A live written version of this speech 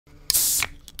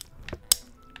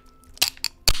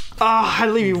Oh, I'd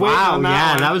leave you waiting on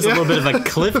that one. That was a little bit of a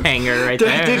cliffhanger right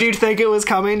there. Did you think it was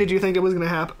coming? Did you think it was going to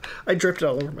happen? I dripped it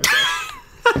all over myself.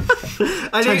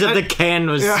 Turns out the can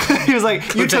was... Yeah, he was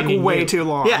like, you took way too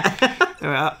long. Yeah.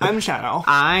 I'm Shadow.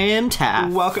 I am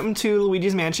Taff. Welcome to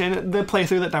Luigi's Mansion, the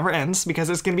playthrough that never ends,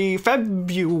 because it's going to be It's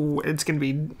going to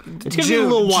be a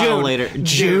little while later.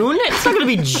 June? It's not going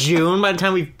to be June by the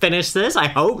time we finish this. I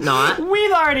hope not.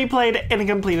 We've already played and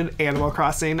completed Animal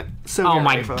Crossing. So oh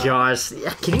my gosh.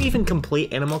 Can you even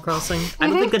complete Animal Crossing? I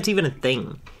don't think that's even a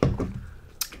thing.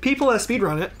 People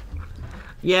speedrun it.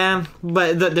 Yeah,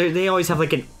 but they always have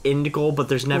like an end goal, but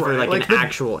there's never like an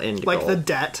actual end goal. Like the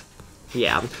debt.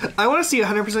 Yeah. I want to see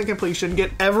 100% completion,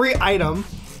 get every item,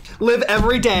 live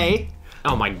every day.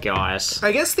 Oh my gosh.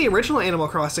 I guess the original Animal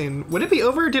Crossing, would it be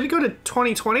over? Did it go to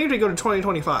 2020 or did it go to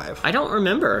 2025? I don't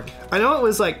remember. I know it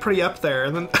was like pretty up there,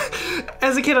 and then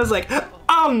as a kid I was like,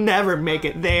 I'll never make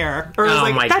it there. Or I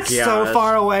was like, that's so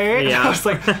far away. Yeah. And I was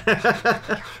like,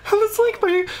 it's like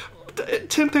my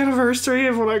 10th anniversary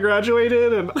of when I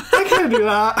graduated, and I can't do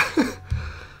that.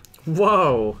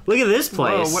 Whoa, look at this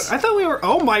place. Whoa, I thought we were,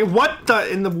 oh my, what the,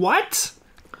 in the what?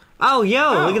 Oh,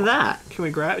 look at that. Can we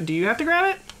grab, do you have to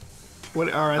grab it?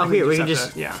 What, all right, oh, here, we can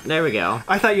just, yeah. There we go.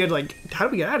 I thought you had like, how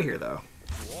do we get out of here though?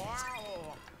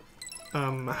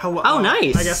 Hello. Oh,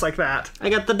 nice. I guess like that. I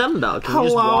got the dumbbell. Can we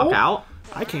just walk out?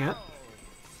 I can't.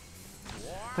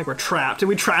 Like we're trapped. Did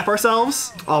we trap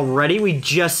ourselves? Already? We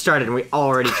just started and we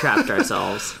already trapped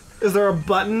ourselves. Is there a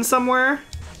button somewhere?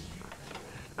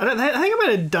 I think I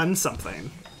might have done something.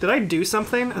 Did I do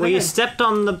something? Well, you stepped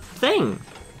on the thing.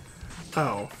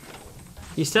 Oh.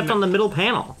 You stepped on the middle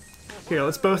panel. Here,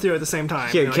 let's both do it at the same time.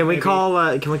 Here, like, can we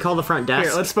call the front desk?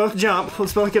 Here, let's both jump.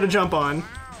 Let's both get a jump on.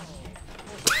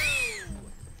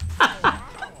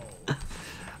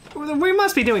 We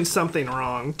must be doing something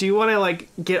wrong. Do you want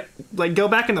to go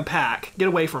back in the pack? Get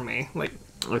away from me. Like,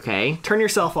 okay. Turn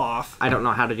yourself off. I don't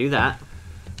know how to do that.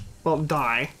 Well,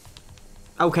 die.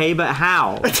 Okay, but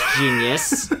how?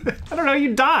 Genius. I don't know,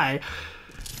 you die.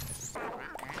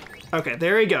 Okay,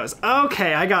 there he goes.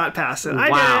 Okay, I got past it.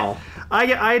 Wow.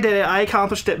 I did it. I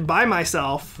accomplished it by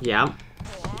myself. Yeah.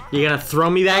 You gonna throw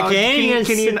me back in? You're gonna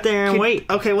sit there and wait.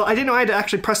 Okay, well, I didn't know I had to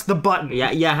actually press the button. Yeah,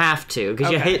 you have to,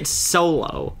 because you hit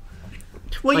solo.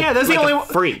 Well, yeah, that's the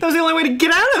only way to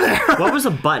get out of there. What was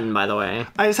the button, by the way?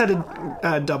 I just had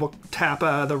to double tap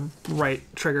the right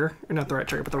trigger. Or not the right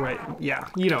trigger, but the right, yeah.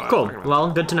 You know what cool. I'm talking about.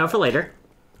 Well, good to know for later.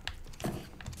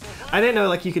 I didn't know,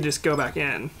 like, you could just go back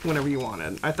in whenever you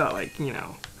wanted. I thought, like, you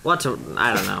know. I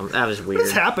don't know. That was weird.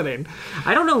 What's happening?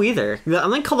 I don't know either. I'm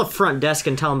gonna call the front desk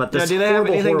and tell them about this do they have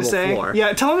anything to say? floor.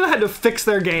 Yeah, tell them they had to fix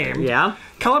their game. Yeah?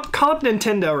 Call up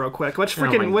Nintendo real quick. What's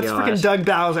freaking Doug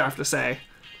Bowser have to say?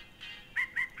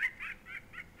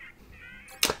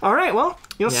 All right, well,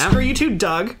 screw you too,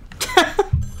 Doug.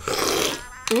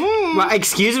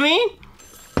 Excuse me?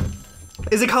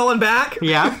 Is it calling back?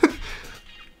 Yeah.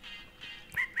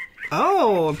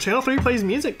 Oh, Channel 3 plays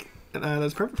music.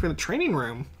 That's perfect for the training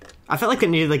room. I felt like it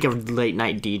needed like a late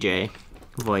night DJ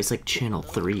voice, like Channel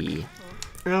 3.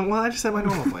 Well, I just said my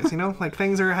normal voice, you know? Like,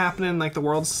 things are happening, like the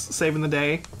world's saving the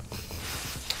day.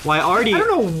 Well, I don't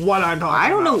know what I'm talking about. I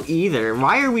don't know either.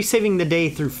 Why are we saving the day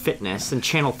through fitness and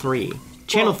Channel 3?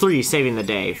 Channel 3 is saving the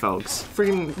day, folks.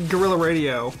 Freaking Guerrilla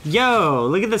Radio. Yo,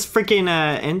 look at this freaking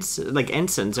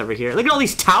incense over here. Look at all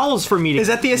these towels for me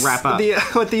to wrap up.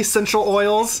 With the essential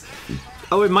oils?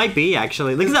 Oh, it might be,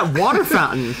 actually. Look at that water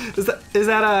fountain. Is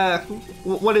that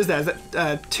what is that? Is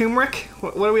that turmeric?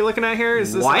 What are we looking at here?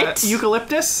 Is this what?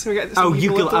 Eucalyptus? We got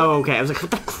eucalyptus. Oh, okay. I was like,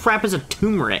 what the crap is a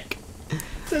turmeric?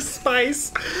 It's a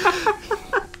spice.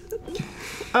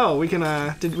 Oh, we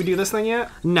can, did we do this thing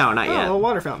yet? No, not yet. Oh, a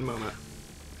water fountain moment.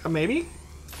 Maybe?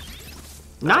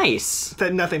 Nice.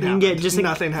 That nothing happened.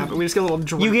 Nothing happened. We just get a little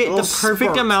drip. You get the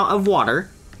perfect amount of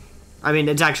water. I mean,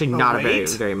 it's actually not a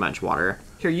very much water.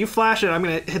 Here, you flash it. I'm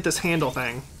going to hit this handle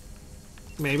thing.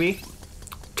 Maybe?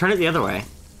 Turn it the other way.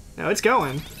 No, it's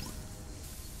going.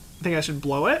 I think I should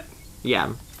blow it?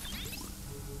 Yeah.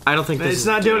 I don't think it's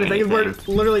not doing anything. We're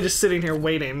literally just sitting here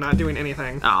waiting, not doing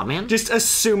anything. Aw, man. Just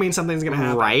assuming something's going to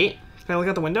happen. Right? Can I look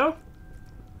out the window?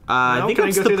 No? I think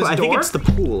it's the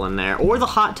pool in there. Or the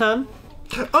hot tub.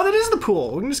 Oh, that is the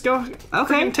pool. We can just go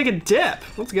and take a dip.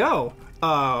 Let's go.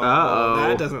 Oh,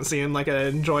 that doesn't seem like an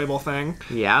enjoyable thing.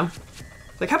 Yeah.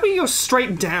 Like, how about you go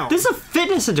straight down? This is a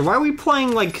fitness center. Why are we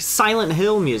playing, like, Silent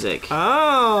Hill music?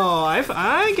 Oh,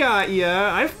 I got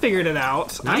ya. I figured it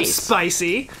out. Nice. I'm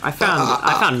spicy. I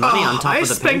found money on top of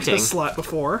the painting. I spanked the slut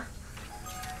before.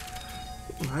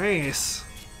 Nice.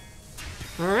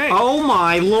 All right. Oh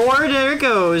my lord, there it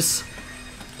goes.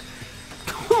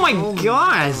 Oh my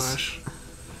gosh.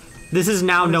 This is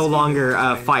now no longer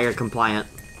fire compliant.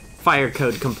 Fire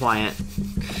code compliant.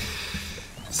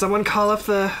 Someone call up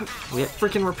the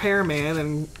freaking repairman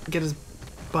and get his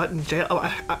butt in jail.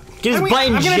 Oh, get his butt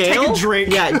in jail? Take a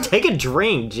drink. Yeah, take a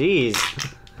drink. Jeez.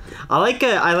 I like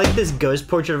this ghost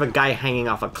portrait of a guy hanging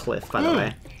off a cliff, by the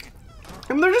way.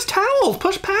 And they're just towels.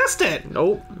 Push past it.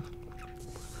 Nope.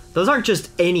 Those aren't just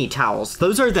any towels.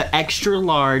 Those are the extra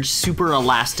large, super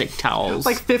elastic towels.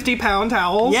 Like 50-pound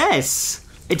towels? Yes.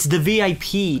 It's the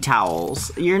VIP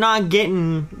towels. You're not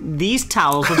getting these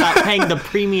towels without paying the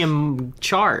premium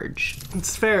charge.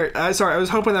 It's fair. Sorry, I was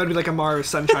hoping that would be like a Mars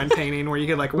Sunshine painting where you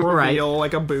could like reveal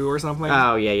like a boo or something.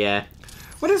 Oh, yeah, yeah.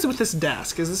 What is it with this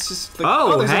desk? Is this just like...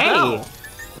 Oh, there's hey! a bell.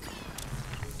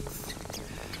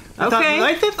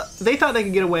 Okay. They thought they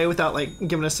could get away without like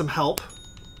giving us some help.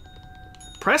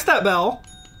 Press that bell.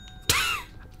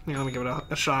 Yeah, let me give it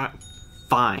a shot.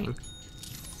 Fine.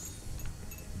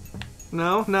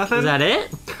 No, nothing? Is that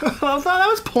it? I thought that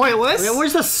was pointless. Yeah,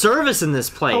 where's the service in this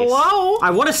place? Hello?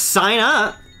 I want to sign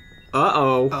up.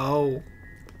 Uh-oh. Oh.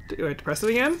 Do I have to press it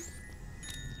again?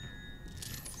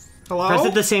 Hello? Press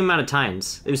it the same amount of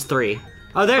times. It was 3.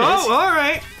 Oh, there it is. Oh,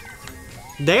 alright.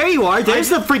 There you are. There's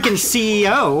the freaking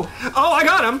CEO. Oh, I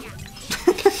got him.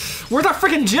 Where's our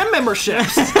freaking gym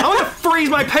memberships? I want to freeze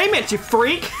my payments, you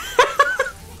freak.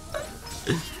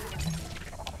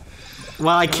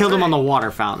 Well, I killed him on the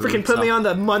water fountain. Freaking put me on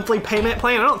the monthly payment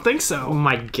plan? I don't think so. Oh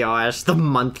my gosh, the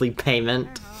monthly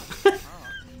payment.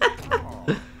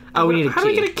 Oh, we need a key. How do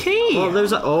we get a key? Well,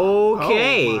 there's a...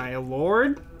 Okay. Oh my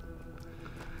lord.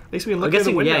 At least we can look I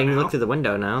through the window yeah, you can now. look through the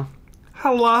window now.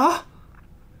 Hello?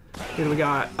 Here we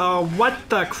got... what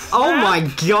the crap? Oh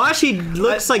my gosh, he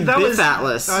looks like Biff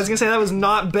Atlas. I was gonna say that was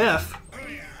not Biff.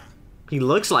 He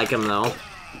looks like him, though.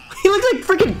 He looks like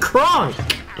freaking Kronk.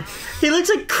 He looks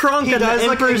like Kronk. He does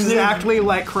look exactly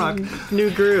like Kronk. New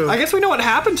groove. I guess we know what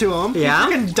happened to him. Yeah?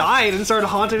 He freaking died and started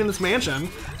haunting in this mansion.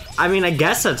 I mean, I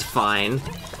guess that's fine.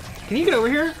 Can you get over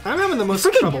here? I'm having the most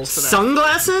troubles today.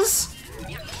 Sunglasses?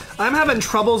 I'm having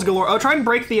troubles galore. Oh, try and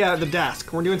break the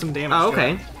desk. We're doing some damage. Oh,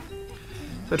 okay.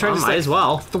 So try to might as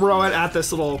well throw it at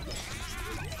this little...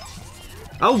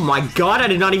 Oh my god, I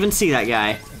did not even see that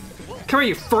guy. Come here,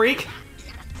 you freak.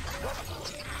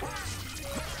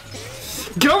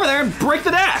 Get over there and break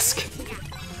the desk!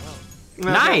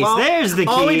 Nice, well, there's the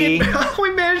key. All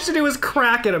we managed to do was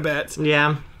crack it a bit.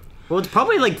 Yeah. Well, it's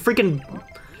probably like freaking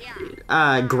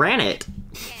granite.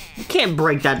 You can't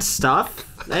break that stuff.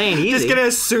 That ain't easy. Just gonna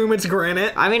assume it's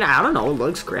granite. I mean, I don't know. It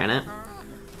looks granite.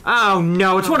 Oh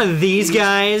no, it's one of these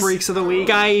guys. Freaks of the week.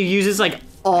 Guy who uses like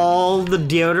all the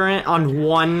deodorant on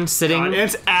one sitting. And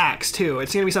it's Axe too.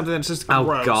 It's gonna be something that's just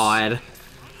gross. Oh god.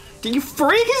 Did you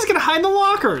freak? He's gonna hide in the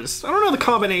lockers. I don't know the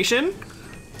combination.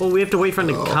 Well, we have to wait for him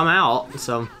to come out,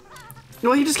 so.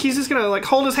 Well, he's just gonna like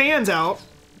hold his hands out.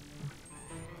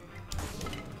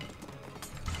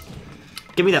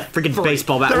 Give me that freaking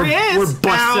baseball bat. There he is. We're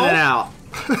busting Ow. it out.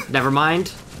 Never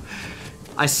mind.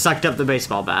 I sucked up the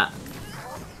baseball bat.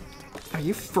 Oh,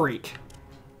 you freak.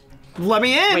 Let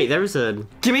me in. Wait, there was a...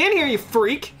 Get me in here, you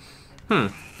freak.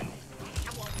 Ow,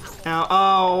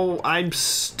 oh, I'm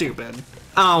stupid.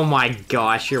 Oh my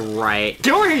gosh, you're right.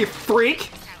 Get over here, you freak.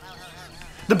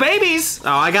 The babies. Oh,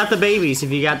 I got the babies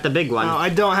if you got the big one. No, I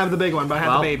don't have the big one, but I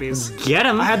have the babies. Get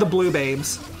him. I had the blue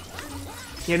babes.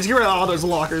 Yeah, just get rid of all those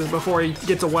lockers before he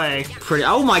gets away.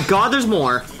 Oh my god, there's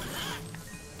more.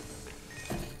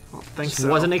 Thanks.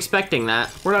 Wasn't expecting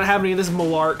that. We're not having any of this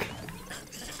malark.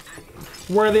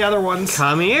 Where are the other ones?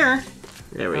 Come here.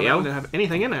 There we go. Didn't have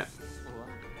anything in it.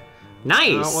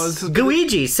 Nice.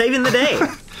 Luigi saving the day.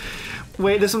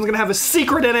 Wait, this one's gonna have a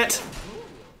secret in it.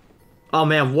 Oh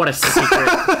man, what a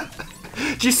secret.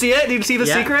 Did you see it? Did you see the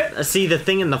secret? I see the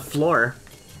thing in the floor.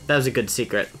 That was a good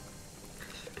secret.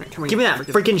 Right, give me that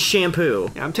freaking shampoo.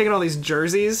 Yeah, I'm taking all these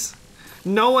jerseys.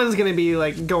 No one's gonna be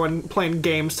like playing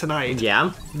games tonight.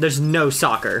 Yeah, there's no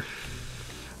soccer.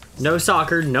 No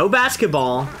soccer, no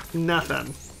basketball.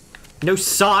 Nothing. No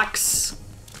socks.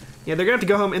 Yeah, they're gonna have to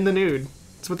go home in the nude.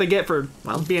 That's what they get for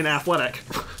being athletic.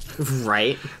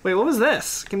 Right. Wait, what was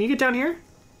this? Can you get down here?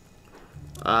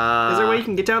 Is there a way you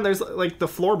can get down? There's like the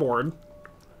floorboard.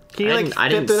 Can you like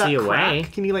fit through that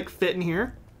crack? Can you like fit in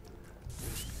here?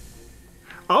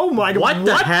 Oh my god! What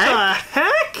the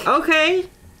heck? Okay.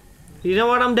 You know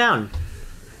what? I'm down.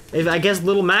 I guess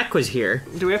Little Mac was here.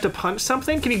 Do we have to punch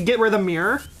something? Can you get rid of the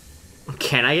mirror?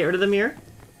 Can I get rid of the mirror?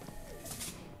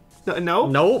 No?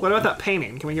 Nope. What about that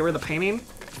painting? Can we get rid of the painting?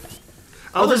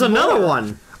 Oh, there's another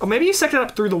one. Oh, maybe you sucked it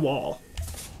up through the wall.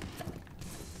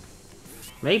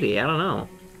 Maybe, I don't know.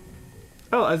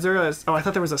 Oh, is there a... Oh, I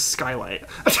thought there was a skylight.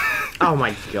 Oh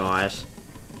my gosh.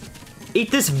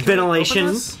 Eat this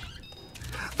ventilation.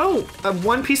 Oh,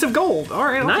 one piece of gold. All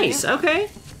right. Nice. Okay.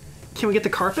 Can we get the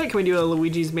carpet? Can we do a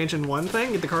Luigi's Mansion 1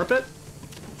 thing? Get the carpet?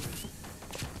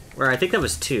 Or I think that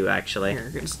was 2, actually. Here,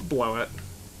 just blow it.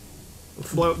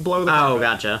 Blow the carpet. Oh,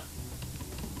 gotcha.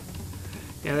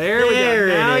 Yeah, there we go.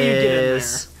 Now you get in there.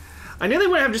 I knew they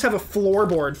would just have a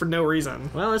floorboard for no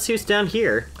reason. Well, let's see what's down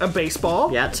here. A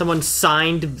baseball? Yeah, someone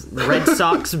signed Red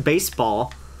Sox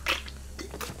baseball.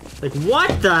 Like,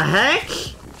 what the heck?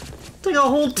 It's like a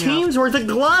whole team's worth of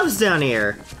gloves down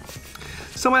here.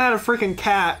 Someone had a freaking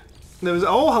cat. That was,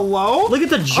 oh, hello? Look at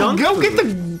the junk go food. get the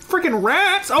freaking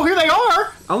rats. Oh, here they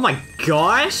are. Oh my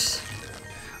gosh.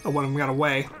 Oh, one of them got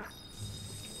away.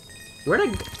 Where'd I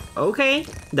go? Okay,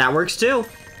 that works too.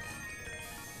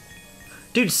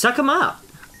 Dude, suck them up.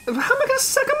 How am I gonna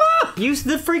suck them up? Use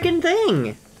the freaking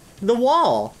thing. The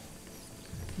wall.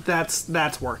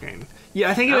 That's working. Yeah,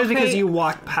 I think it was because you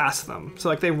walked past them. So,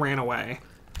 like, they ran away.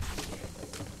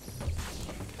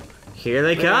 Here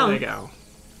they come. There they go.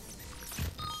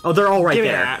 Oh, they're all right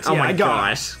there. That. Oh yeah, my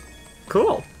gosh.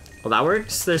 Cool. Well, that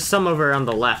works. There's some over on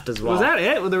the left as well. Was that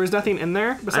it? There was nothing in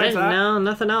there besides that? No,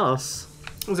 nothing else.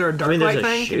 Was there a dark light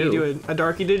thing? Can you do a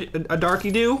darky do? A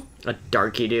darky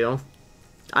do?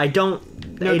 I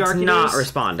don't. No it's darky not doos?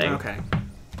 responding. Okay.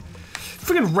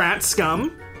 Freaking rat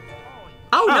scum.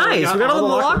 Oh, nice. We got all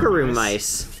the locker room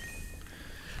mice. mice.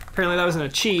 Apparently that was an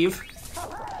achieve.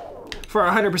 For a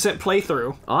 100%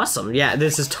 playthrough. Awesome. Yeah,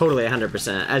 this is totally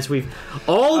 100%. As we've...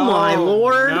 Oh my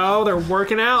lord. No, they're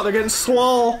working out. They're getting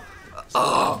swole.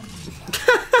 Oh.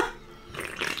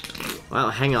 Well,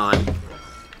 hang on.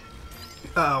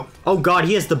 Uh-oh. Oh god,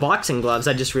 he has the boxing gloves,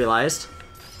 I just realized.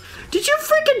 Did you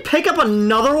freaking pick up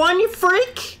another one, you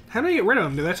freak? How do I get rid of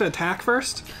them? Do they have to attack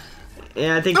first?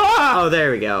 Yeah, I think... Ah! Oh,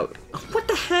 there we go. What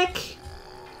the heck?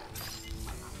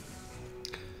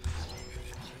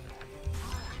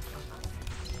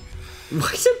 Why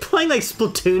is it playing like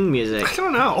Splatoon music? I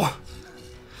don't know.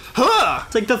 Huh!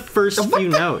 It's like the first few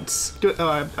notes.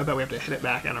 I bet we have to hit it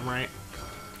back at him, right?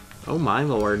 Oh my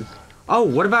lord. Oh,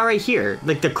 what about right here?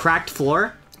 Like the cracked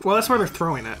floor? Well, that's where they're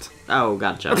throwing it. Oh,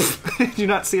 gotcha. Did you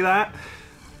not see that?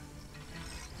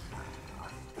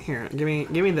 Here, give me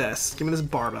this. Give me this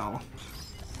barbell.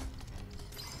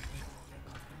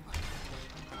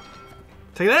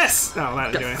 Take this! Oh,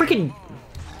 that didn't do anything. Freaking...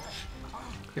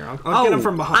 Here, I'll get him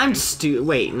from behind.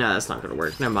 Wait, no, that's not gonna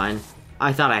work. Never mind.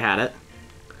 I thought I had it.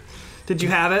 Did you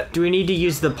have it? Do we need to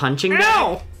use the punching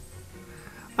bag?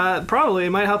 Probably. It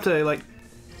might help to, like,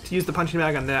 to use the punching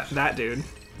bag on that dude.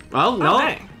 Oh, no.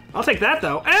 Hey. I'll take that,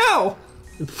 though. Ow!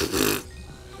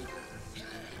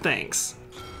 Thanks.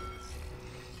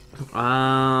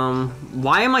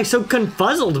 Why am I so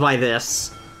confuzzled by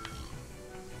this?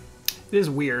 It is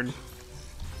weird.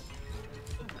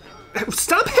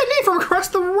 Stop hitting me from across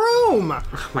the room!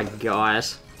 Oh my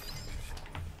gosh.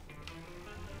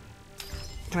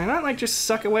 Can I not, like, just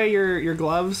suck away your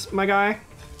gloves, my guy?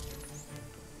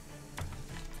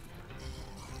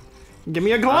 Give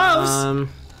me your gloves!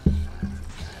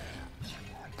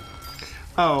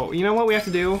 Oh, you know what we have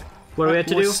to do? What do we have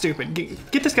to do? We're stupid.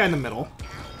 Get this guy in the middle.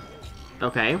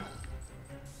 Okay.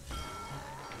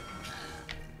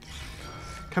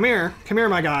 Come here,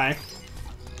 my guy.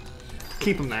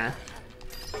 Keep him there.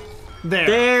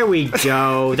 There we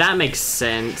go. That makes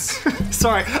sense.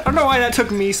 Sorry, I don't know why that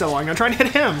took me so long. I'm trying to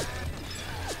hit him.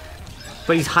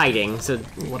 But he's hiding, so...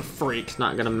 What a freak. It's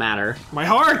not gonna matter. My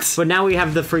heart! But now we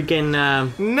have the freaking,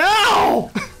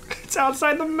 No! It's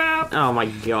outside the map. Oh my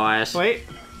gosh. Wait.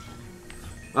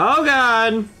 Oh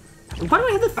god. Why do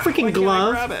I have the freaking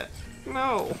glove? Can't I grab it?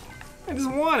 No. I just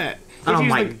want it. Oh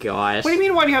my gosh. What do you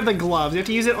mean, why do you have the gloves? You have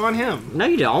to use it on him. No,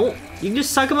 you don't. You can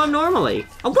just suck him up normally.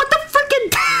 Oh, what the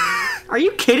freaking... Are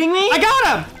you kidding me? I got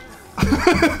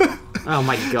him! Oh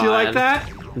my god. Do you like that?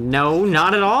 No,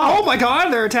 not at all. Oh my god,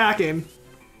 they're attacking.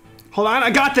 Hold on, I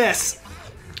got this.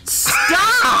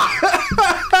 Stop!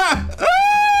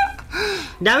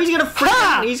 Now he's gonna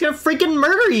freaking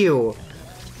murder you.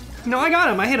 No, I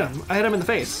got him. I hit him. I hit him in the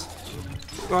face.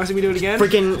 Want to see me do it again?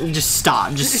 Freaking just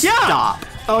stop. Just stop.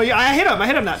 Oh yeah, I hit him. I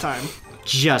hit him that time.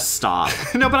 Just stop.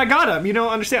 No, but I got him. You don't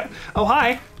understand. Oh,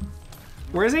 hi.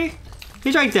 Where is he?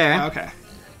 He's right there. Oh, okay.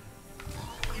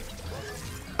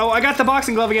 Oh, I got the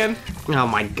boxing glove again. Oh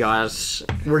my gosh.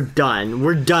 We're done.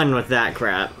 We're done with that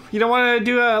crap. You don't want to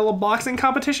do a little boxing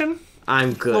competition?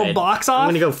 I'm good. A little box off? I'm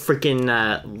gonna go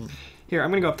freaking, Here, I'm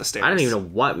gonna go up the stairs. I don't even know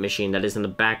what machine that is in the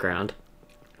background.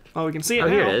 Oh, we can see it now.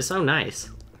 here It is. Oh, nice.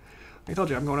 I told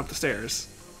you, I'm going up the stairs.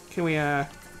 Can we, Here.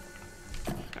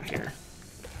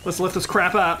 Let's lift this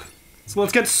crap up. So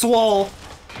let's get swole.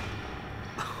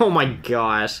 Oh my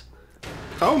gosh.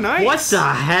 Oh, nice. What the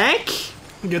heck?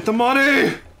 Get the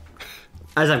money.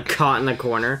 As I'm caught in the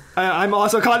corner. I'm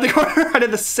also caught in the corner. I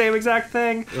did the same exact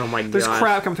thing. Oh my god. There's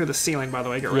crap coming through the ceiling, by the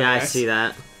way. Get ready, yeah, I see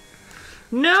that.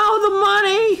 No, the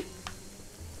money!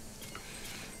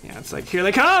 Yeah, it's like, here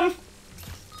they come!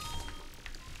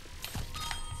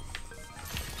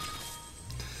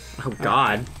 Oh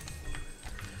god.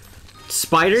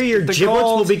 Spider, your giblets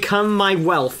will become my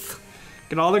wealth.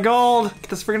 Get all the gold. Get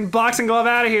this freaking boxing glove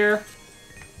out of here.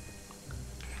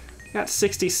 Got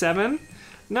 67.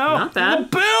 No, not bad.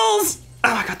 The bills!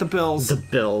 Oh, I got the bills. The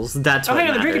bills. That's what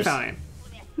matters. The drinking fountain.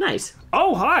 Nice.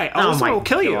 Oh, hi. Oh, this one will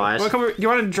kill you. Gosh. You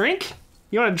want a drink?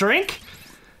 You want a drink?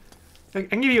 I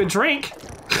can give you a drink.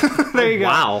 There you go.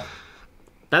 Wow.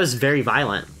 That was very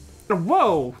violent.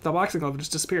 Whoa! The boxing glove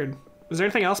just disappeared. Is there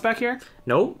anything else back here?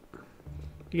 Nope.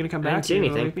 You gonna come back? I didn't see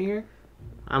anything. Leave me here?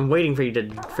 I'm waiting for you to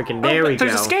freaking... There we go.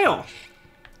 There's a scale!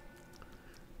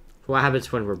 What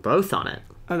happens when we're both on it?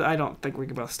 I don't think we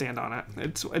can both stand on it.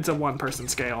 It's a one-person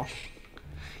scale.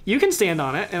 You can stand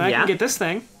on it, and I can get this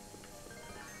thing.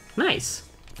 Nice.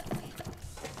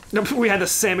 Nope, we had the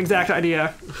same exact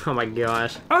idea. Oh my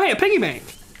gosh. Oh, hey, a piggy bank.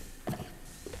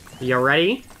 You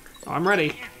ready? Oh, I'm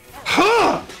ready.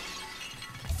 Huh!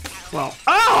 Well,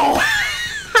 oh!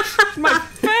 My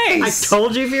face!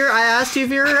 I asked you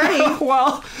if you were ready.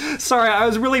 Well, sorry, I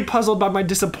was really puzzled by my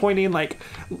disappointing, like,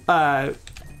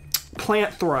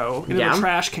 plant throw into the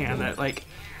trash can that, like...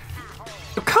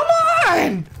 Oh, come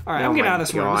on! Alright, I'm getting out of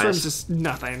this room. This room's just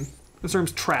nothing. This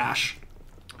room's trash.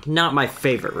 Not my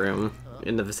favorite room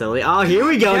in the facility. Oh, here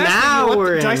we go. Now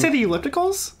we're in. Did I say the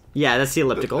ellipticals? Yeah, that's the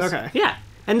ellipticals. Okay. Yeah.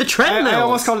 And the treadmills. I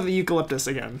almost called it the eucalyptus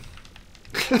again.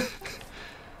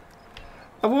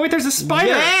 Oh, wait, there's a spider!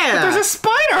 Yeah! But there's a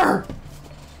spider!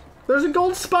 There's a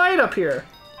gold spider up here.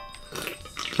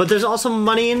 But there's also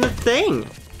money in the thing.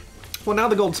 Well, now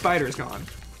the gold spider is gone.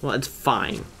 Well, it's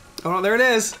fine. Oh, there it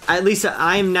is. At least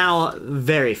I'm now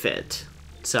very fit.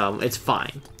 So, it's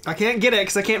fine. I can't get it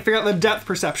because I can't figure out the depth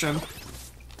perception.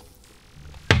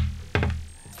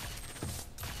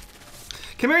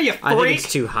 Come here, you freak! I think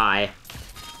it's too high.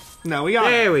 No, we got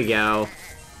it. There we go.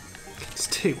 It's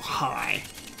too high.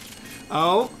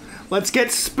 Oh, let's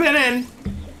get spinning!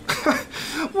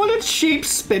 What a cheap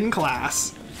spin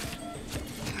class.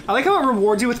 I like how it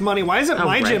rewards you with money. Why doesn't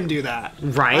my gym do that?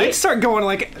 Right? I'd start going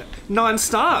like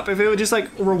non-stop if it would just like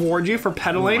reward you for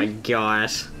pedaling. Oh my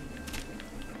gosh.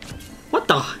 What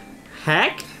the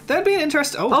heck? That'd be an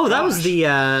interesting... Oh, that was the...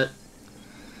 It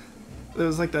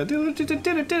was like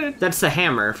the... That's the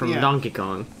hammer from Donkey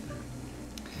Kong.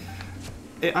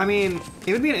 I mean,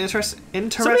 it would be an interesting...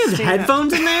 Somebody has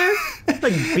headphones in there?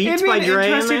 Like Beats by Dre in there? It'd be an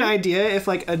interesting idea if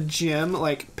like a gym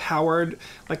like powered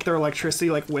like their electricity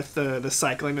like with the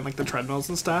cycling and like the treadmills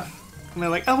and stuff. And they're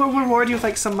like, oh, we'll reward you with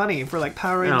like some money for like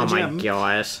powering the gym. Oh my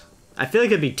gosh. I feel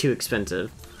like it'd be too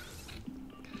expensive.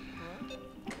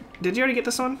 Did you already get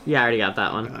this one? Yeah, I already got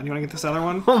that one. You want to get this other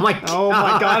one? Oh my god. Oh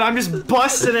my god, I'm just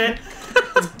busting it.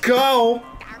 Let's go.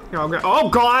 Here, oh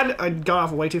god, I got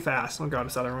off way too fast. I'll grab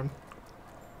this other one.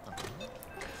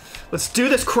 Let's do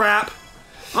this crap.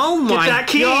 Oh my Get that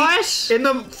key gosh! In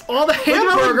all the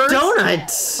hamburgers.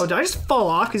 Donuts. Oh, did I just fall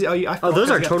off? Oh, those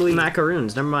are totally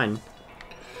macaroons. Never mind.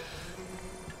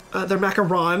 They're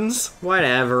macarons.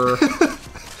 Whatever.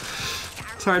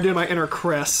 Sorry, I'm doing my inner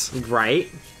Chris. Right.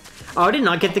 Oh, I did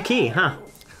not get the key, huh?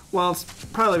 Well, it's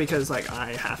probably because like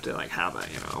I have to like have it,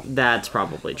 you know. That's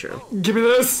probably true. Give me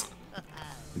this.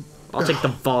 I'll take the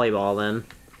volleyball then.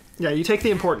 Yeah, you take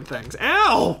the important things.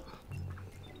 Ow!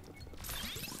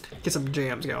 Get some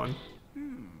jams going.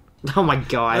 Oh my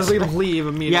god. As we leave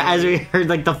immediately. Yeah, as we heard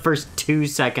like the first 2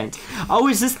 seconds. Oh,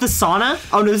 is this the sauna?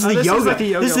 Oh no, this is the yoga.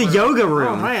 This is the yoga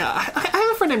room. Oh, man. I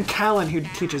have a friend named Callan who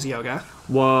teaches yoga.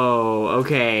 Whoa,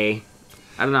 okay.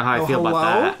 I don't know how I feel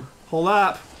about that. Hold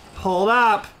up. Hold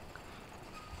up.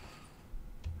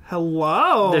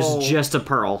 Hello. There's just a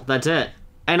pearl. That's it.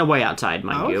 And a way outside,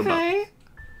 mind you. Okay.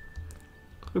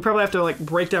 We probably have to like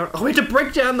break down. Oh, we have to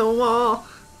break down the wall.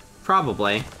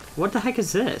 Probably. What the heck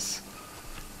is this?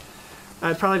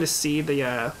 I'd probably just see the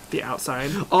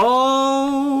outside.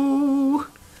 Oh!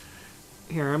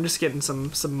 Here, I'm just getting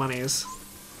some monies.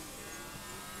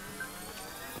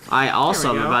 I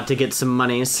also am about to get some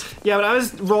monies. Yeah, but I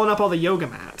was rolling up all the yoga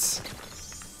mats.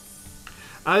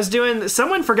 I was doing...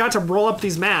 Someone forgot to roll up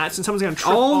these mats, and someone's gonna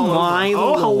trip all over.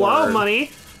 Oh, hello, money.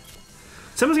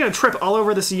 Someone's gonna trip all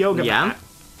over this yoga mat.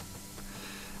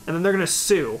 And then they're gonna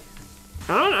sue.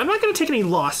 I'm not gonna take any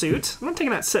lawsuits. I'm not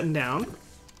taking that sitting down.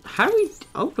 How do we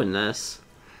open this?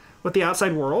 With the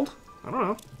outside world? I don't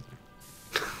know.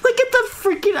 Look at the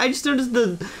freaking... I just noticed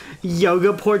the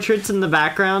yoga portraits in the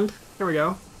background. Here we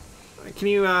go. Can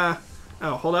you, oh,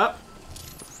 hold up.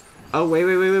 Oh,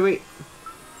 wait.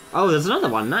 Oh, there's another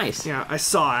one. Nice. Yeah, I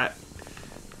saw it.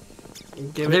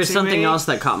 There's something else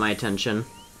that caught my attention.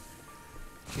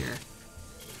 Here.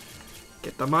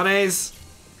 Get the monies.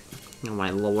 Oh,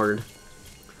 my lord.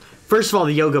 First of all,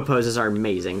 the yoga poses are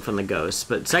amazing from the ghosts,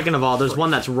 but second of all, there's one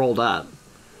that's rolled up.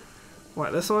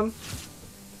 What, this one?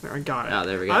 There, I got it. Oh,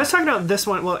 there we go. I was talking about this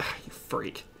one. Well, you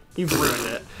freak. You've ruined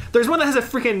it. There's one that has a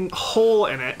freaking hole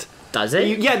in it. Does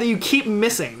it? Yeah, that you keep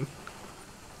missing.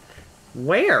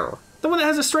 Where? The one that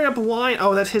has a straight up line.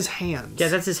 Oh, that's his hands. Yeah,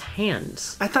 that's his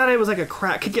hands. I thought it was like a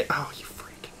crack. Could get. Oh, you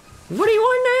freak. What do you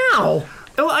want now?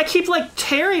 Oh, I keep like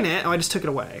tearing it. Oh, I just took it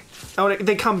away. Oh,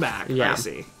 they come back. Yeah. I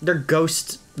see. They're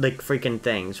ghost, like, freaking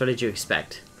things. What did you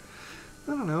expect?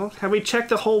 I don't know. Have we checked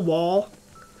the whole wall?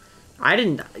 I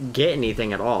didn't get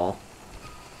anything at all.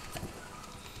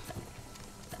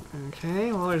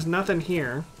 Okay, well, there's nothing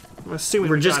here. I'm assuming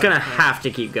We're we just got gonna everything. have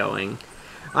to keep going.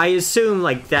 I assume,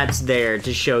 like, that's there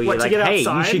to show you, What, to like, get hey,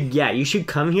 outside? you should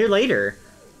come here later.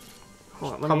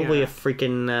 Hold on, let Probably me, a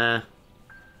freaking, No,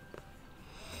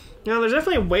 there's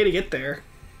definitely a way to get there.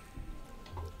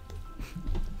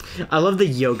 I love the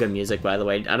yoga music, by the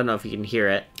way. I don't know if you can hear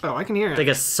it. Oh, I can hear it. It's like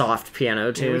a soft piano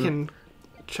Yeah, tune. we can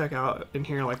check out in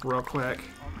here, like, real quick.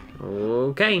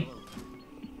 Okay.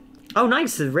 Oh,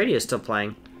 nice. The radio's still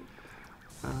playing.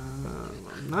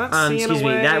 I'm not seeing Excuse a me.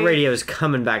 way. That radio's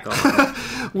coming back on.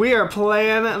 We are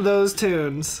playing those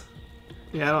tunes.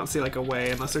 Yeah, I don't see, like, a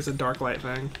way unless there's a dark light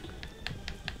thing.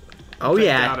 Oh, Okay,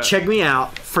 yeah. got it. Check me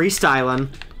out. Freestyling.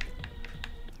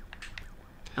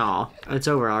 Aw, it's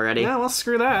over already. Yeah, well,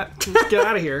 screw that. Let's get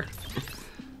out of here.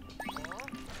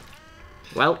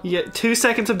 Well, You get 2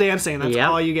 seconds of dancing. That's Yep.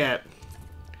 all you get.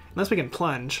 Unless we can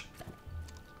plunge.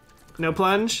 No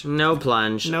plunge? no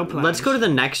plunge. No plunge. Let's go to the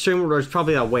next room where there's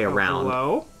probably a way around.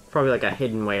 Hello? Probably like a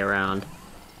hidden way around.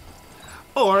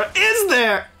 Or is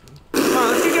there? Oh,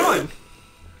 let's keep going.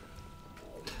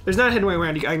 There's not a hidden way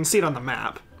around. I can see it on the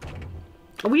map.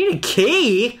 Oh, we need a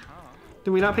key!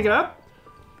 Did we not pick it up?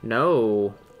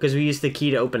 No, because we used the key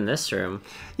to open this room.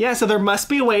 Yeah, so there must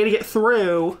be a way to get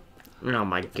through Oh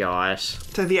my gosh.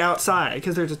 to the outside,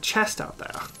 because there's a chest out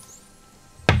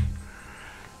there.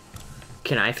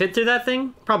 Can I fit through that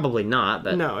thing? Probably not,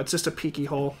 but... No, it's just a peeky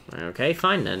hole. Okay,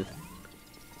 fine then.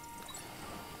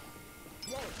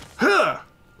 Huh!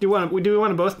 Do we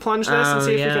want to both plunge this and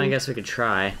see if we yeah, can I guess we could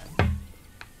try.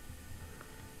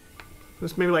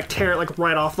 just maybe like tear it like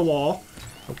right off the wall?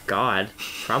 Oh god.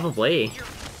 Probably.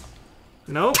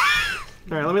 Nope.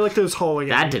 All right, let me look through this hole again.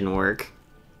 That didn't work.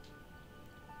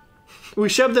 We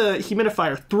shoved the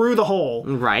humidifier through the hole.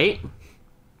 Right?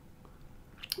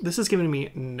 This is giving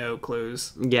me no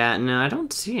clues. Yeah, no, I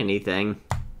don't see anything.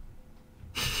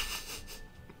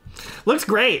 Looks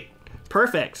great.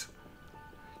 Perfect.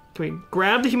 Can we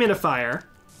grab the humidifier?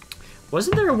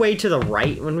 Wasn't there a way to the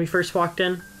right when we first walked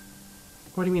in?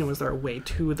 What do you mean, was there a way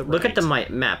to the right? Look at the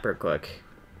map real quick.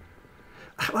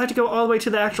 I'll have to go all the way to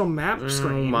the actual map Oh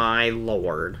screen. my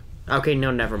lord. Okay,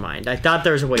 no, never mind. I thought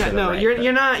there was a way Yeah, to the no,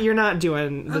 right. you're not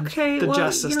doing the, Okay, the well,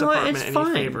 Justice you know what, Department it's any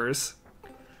fine. favors.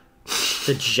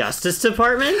 The Justice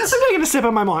Department? I'm taking a sip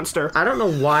of my monster. I don't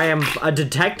know why I'm a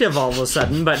detective all of a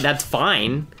sudden, but that's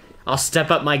fine. I'll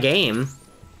step up my game.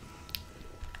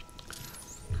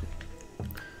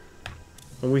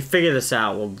 When we figure this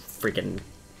out, we'll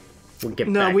get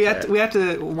No, back we to have it. to, we have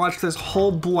to watch this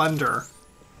whole blunder.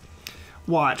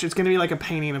 Watch, it's gonna be like a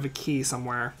painting of a key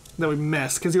somewhere that we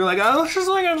missed because you were like, oh, it's just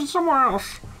like it's somewhere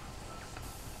else.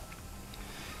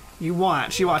 You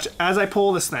watch as I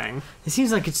pull this thing. It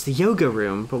seems like it's the yoga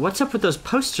room, but what's up with those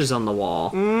posters on the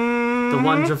wall? The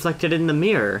ones reflected in the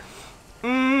mirror.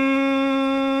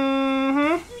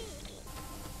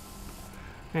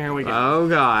 There we go. Oh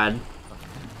god.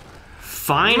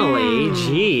 Finally,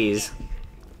 jeez.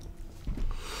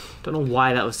 Don't know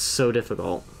why that was so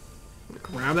difficult.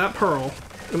 Grab that pearl.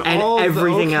 And all the-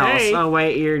 everything okay. else. Oh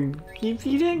wait, You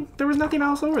didn't. There was nothing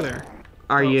else over there.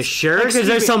 are you sure? Because Excuse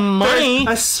there's me, some money.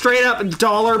 there's a straight up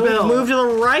dollar bill. Move to the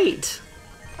right.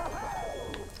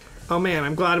 Oh man,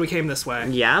 I'm glad we came this way.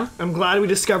 Yeah. I'm glad we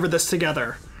discovered this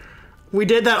together. We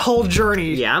did that whole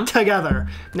journey Yeah. together.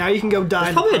 Now you can go die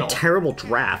in the Probably a puddle. terrible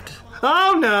draft.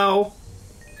 Oh no.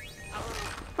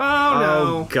 Oh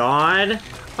no. Oh god.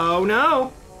 Oh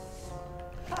no.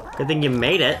 Good thing you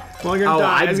made it. Well, you're gonna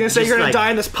die. I was gonna say just, you're gonna like, die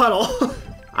in this puddle.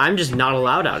 I'm just not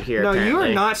allowed out here. No, you are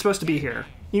apparently. not supposed to be here.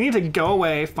 You need to go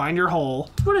away, find your hole.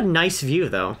 What a nice view,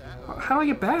 though. How do I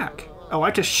get back? Oh, I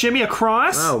have to shimmy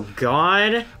across? Oh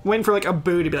god. Waiting for like a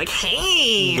boo to be like,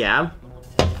 hey! Yeah.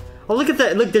 Oh, look at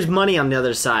that. Look, there's money on the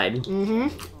other side.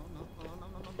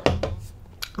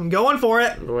 I'm going for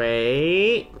it.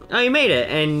 Wait. Oh, you made it.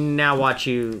 And now watch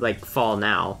you, like, fall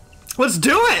now. Let's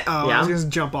do it! Oh, Yeah. I was gonna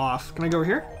jump off. Can I go over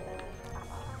here?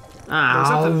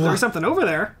 Oh. There's something over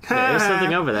there. There's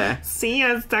something over there. See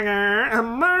ya, sucker.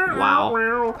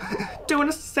 Wow. Doing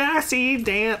a sassy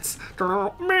dance.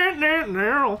 Getting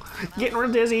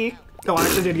real dizzy. Oh, I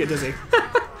actually did get dizzy.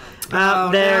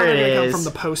 There it They come is. from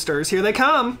the posters. Here they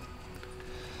come.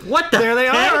 What the There they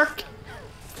heck? are.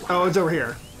 Oh, it's over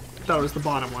here. That was the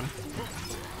bottom one.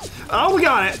 Oh, we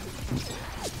got it.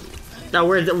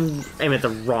 No, aim at the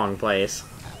wrong place.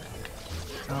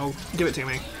 Oh, give it to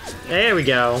me. There we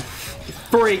go.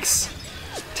 Freaks.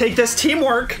 Take this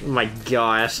teamwork. Oh my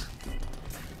gosh.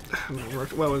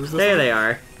 What was this? There one? they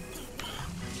are.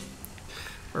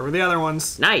 Where were the other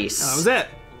ones? Nice. That was it.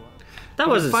 That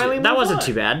wasn't on.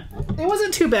 too bad. It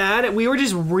wasn't too bad. We were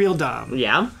just real dumb.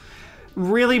 Yeah.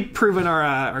 Really proving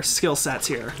our skill sets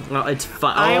here. Well, it's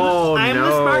fun. I'm Oh no.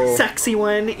 the smart, sexy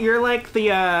one. You're like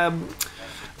the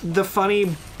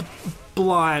funny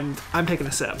blonde. I'm taking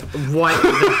a sip. What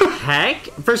the heck?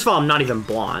 First of all, I'm not even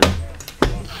blonde.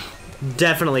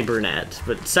 Definitely brunette.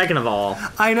 But second of all,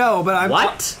 I know, but I'm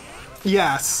what?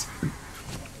 Yes.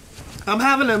 I'm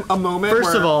having a moment. First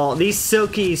where, of all, these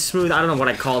silky smooth, I don't know what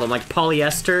I call them, like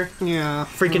polyester yeah,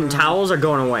 freaking towels are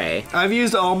going away. I've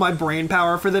used all my brain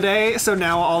power for the day, so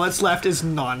now all that's left is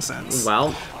nonsense.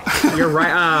 Well, you're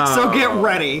right. Oh. So get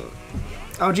ready.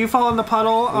 Oh, did you fall in the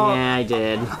puddle? Oh, Yeah, I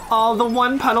did. oh, the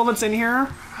one puddle that's in here.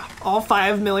 All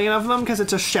 5 million of them, because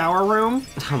it's a shower room.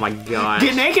 Oh my god.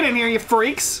 Get naked in here, you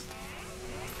freaks.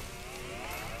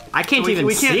 I can't even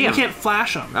we see can't, them. We can't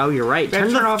flash them. Oh, you're right. We have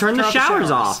to Turn the off showers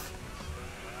off.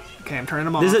 Okay, I'm turning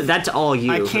them off. That's all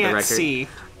you, I for the can't record. see.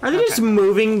 Are they just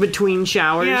moving between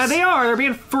showers? Yeah, they are. They're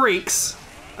being freaks.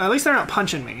 At least they're not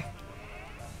punching me.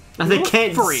 They Little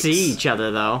can't freaks. see each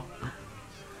other, though.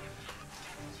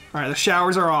 All right, the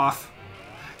showers are off.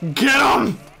 Get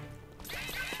them!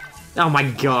 Oh my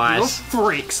Little gosh.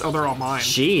 freaks. Oh, they're all mine.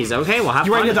 Jeez, okay, well, have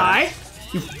You fun ready to with that. die?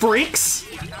 You freaks?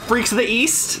 Freaks of the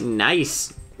East?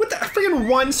 Nice. What the? Freaking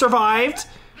one survived.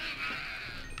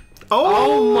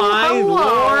 Oh my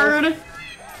hello. lord.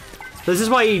 This is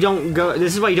why you don't go.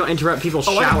 This is why you don't interrupt people's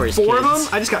Oh, showers, I got 4 kids. of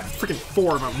them? I just got freaking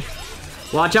 4 of them.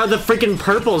 Watch out, the freaking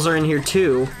purples are in here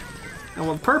too. And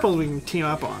well, the purples we can team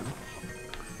up on.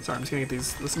 Sorry, I'm just gonna get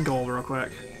this gold real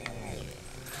quick.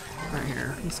 Right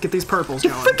here. Let's get these purples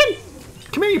going.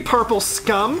 Come here, you purple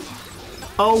scum.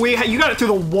 Oh, you got it through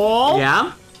the wall?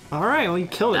 Yeah, All right, well, you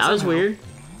killed it. that was somehow. weird.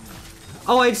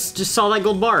 Oh, I just saw that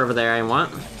gold bar over there. I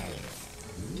want.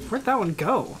 Where'd that one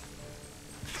go?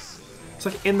 It's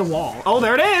like in the wall. Oh,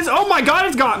 there it is. Oh my god,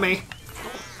 it's got me.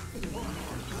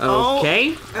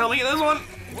 Okay. Oh, help me get this one.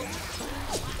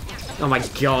 Oh my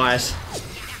gosh.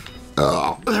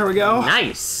 There we go.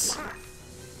 Nice.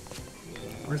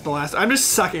 Where's the last? I'm just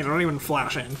sucking. I don't even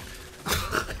flash in.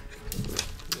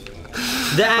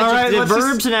 The, right, the let's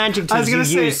verbs just- and I adjectives was you gonna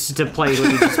say- use to play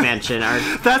what you just mentioned are.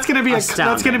 That's gonna be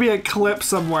Astounding. a clip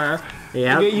somewhere.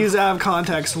 Yep. Get used out of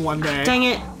context one day. Dang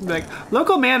it. Like,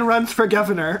 local man runs for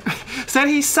governor. Said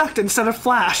he sucked instead of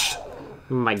flashed.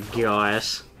 Oh my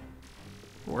gosh.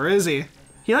 Where is he?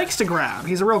 He likes to grab.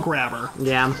 He's a real grabber.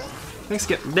 Yeah. Likes to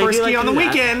get They do frisky like to on the do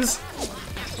that. weekends.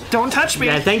 Don't touch me.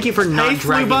 Yeah, thank you for not Hey,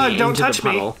 dragging Flubug, me don't into touch the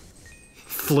me. puddle.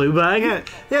 Flu bug? Yeah,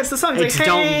 it's the song. It's like,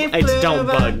 hey, don't Flubug.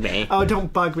 bug me. Oh,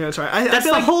 don't bug me. I'm sorry. I That's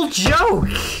feel the like, whole joke.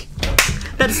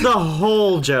 That's the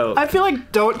whole joke. I feel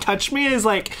like don't touch me is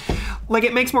like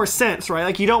it makes more sense, right?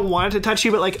 Like you don't want it to touch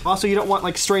you, but like also you don't want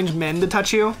like strange men to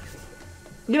touch you.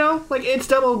 You know, like it's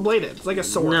double bladed. It's like a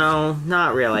sword. No,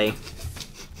 not really.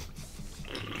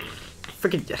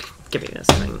 Freaking give me this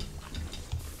thing.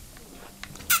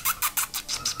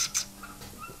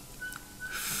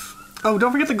 Oh,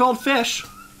 don't forget the goldfish.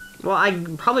 Well,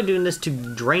 I'm probably doing this to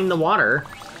drain the water.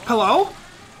 Hello?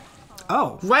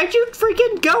 Oh. Why'd you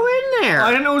freaking go in there?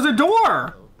 I didn't know it was a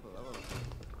door.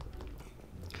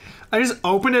 I just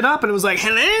opened it up and it was like,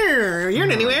 hello, you're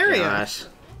in a new area. Gosh.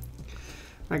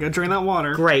 I gotta drain that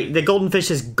water. Great, the golden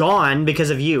fish is gone because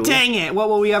of you. Dang it, what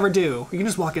will we ever do? You can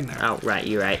just walk in there. Oh, right,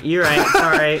 you're right. You're right,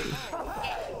 sorry.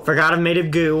 Forgot I'm made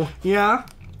of goo. Yeah?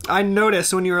 I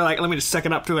noticed when you were like, let me just suck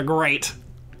it up through the grate.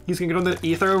 He's gonna get on the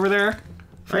ether over there.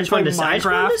 I just wanted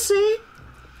to see.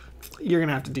 You're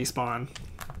gonna have to despawn.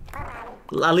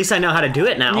 At least I know how to do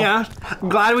it now. Yeah. I'm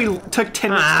glad we took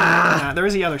 10 minutes to learn that. There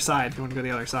is the other side if you want to go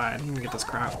the other side. I'm gonna get this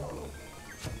crap.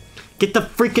 Get the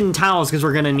freaking towels because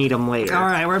we're gonna need them later.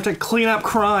 Alright, we're gonna have to clean up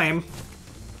crime.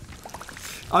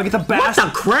 I'll get the What basket.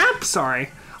 the crap? Sorry.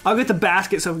 I'll get the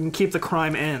basket so we can keep the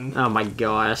crime in. Oh my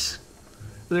gosh. Is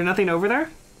there nothing over there?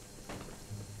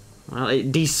 Well,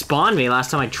 it despawned me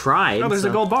last time I tried. Oh, there's a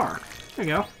gold bar. There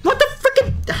you go. What the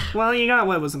frickin'? Well, you got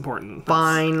what was important.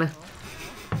 Fine.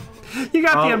 You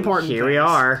got the important Here things. we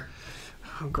are.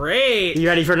 Oh, great. You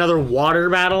ready for another water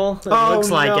battle? It looks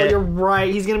like it. You're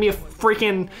right. He's gonna be a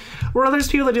freaking. What are those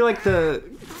people that do like the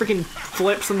freaking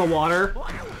flips in the water?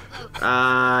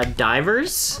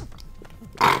 Divers?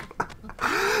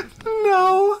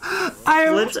 No,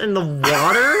 Flips in the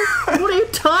water? What are you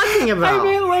talking about? I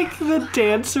mean, like the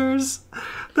dancers,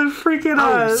 the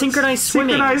freaking synchronized swimming.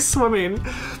 Synchronized swimming.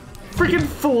 Freaking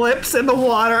flips in the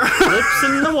water. Flips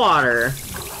in the water.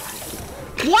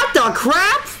 What the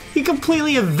crap? He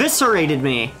completely eviscerated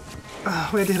me.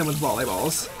 We had to hit him with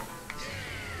volleyballs.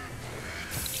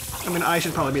 I mean, I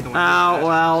should probably be the one. Oh,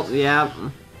 well, yeah.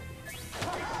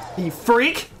 You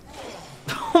freak!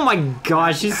 Oh my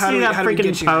gosh, you see that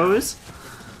freaking pose?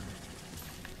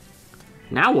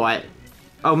 Now what?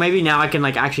 Oh, maybe now I can,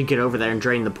 like, actually get over there and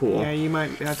drain the pool. Yeah, you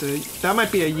might have to. That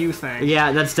might be a you thing.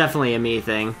 Yeah, that's definitely a me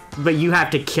thing. But you have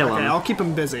to kill him. Okay, I'll keep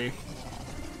him busy.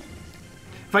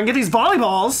 If I can get these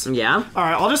volleyballs. Yeah. All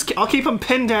right, I'll keep him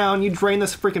pinned down. You drain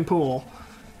this freaking pool.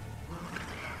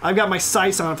 I've got my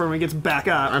sights on for when he gets back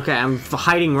up. Okay, I'm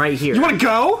hiding right here. You want to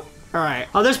go? All right.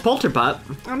 Oh, there's Polterbutt.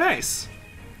 Oh, nice.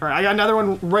 All right, I got another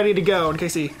one ready to go in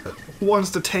case he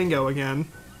wants to tango again.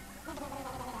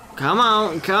 Come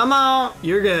on, come on.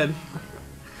 You're good.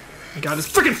 I got his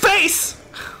freaking face.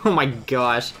 Oh my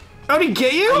gosh. Oh, did he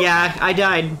get you? Yeah, I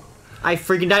died. I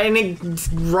freaking died and it's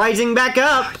rising back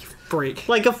up. Freak.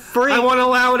 Like a freak. I want to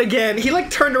allow it again. He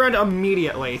like turned around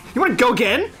immediately. You want to go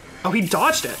again? Oh, he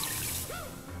dodged it.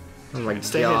 Oh my gosh.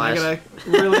 Stay hidden. I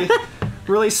gotta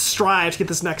really strive to get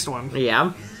this next one.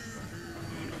 Yeah.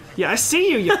 Yeah, I see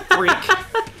you, you freak.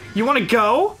 You want to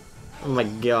go? Oh my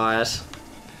gosh.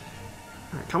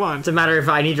 All right, come on. It's a matter if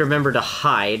I need to remember to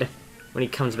hide when he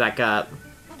comes back up.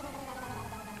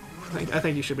 I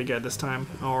think you should be good this time.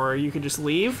 Or you could just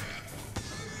leave.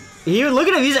 Look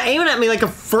at him, he's aiming at me like a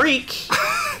freak.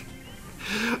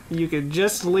 You could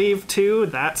just leave too,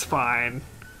 that's fine.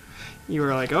 You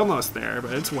were like almost there,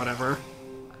 but it's whatever.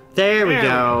 There we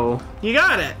go. You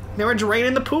got it. Now we're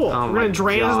draining the pool. Oh we're gonna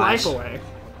drain his life gosh. away.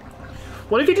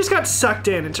 What if he just got sucked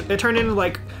in? It turned into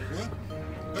like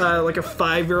a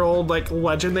 5-year-old like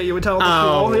legend that you would tell in the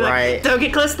Oh, pool. You're right. Like, don't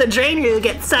get close to the drain, you'll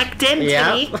get sucked in, Yep.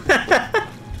 Timmy.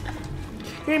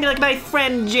 You're gonna be like my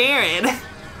friend Jared.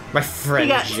 My friend He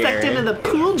got Jared. sucked into the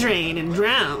pool drain and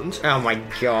drowned. Oh my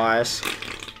gosh.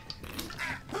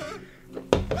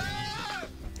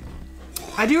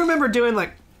 I do remember doing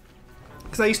like,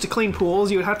 because I used to clean pools,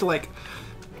 you would have to like,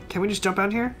 can we just jump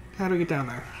down here? How do we get down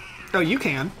there? Oh, you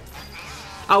can.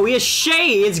 Oh, he has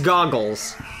shades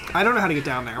goggles. I don't know how to get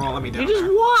down there. It won't let me down You just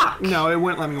there. walk. No, it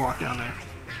wouldn't let me walk down there.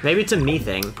 Maybe it's a me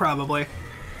thing. Probably.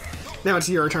 Now it's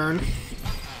your turn.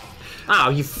 Oh,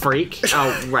 you freak.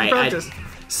 Oh, right. You probably just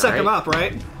suck him Alright. up,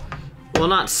 right? Well,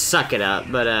 not suck it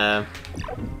up, but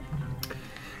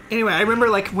Anyway, I remember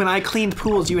like when I cleaned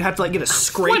pools, you would have to like get a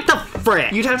scrape. what the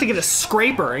frick? You'd have to get a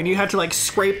scraper, and you'd have to like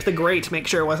scrape the grate to make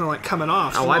sure it wasn't like coming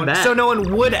off. Oh, I bet. So no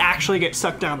one would actually get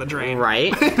sucked down the drain.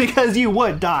 Right. Because you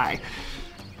would die.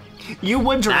 You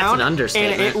would drown. an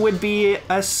understatement. And it would be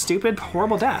a stupid,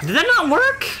 horrible death. Did that not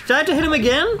work? Did I have to hit him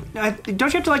again?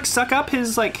 Don't you have to like suck up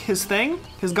his thing?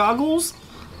 His goggles?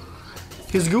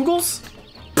 His googles?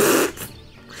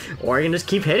 Or you can just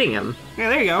keep hitting him. Yeah,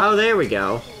 there you go. Oh, there we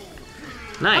go.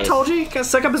 Nice. I told you, you gotta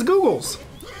suck up his googles.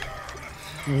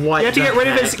 What? You have to the get rid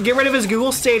heck? of his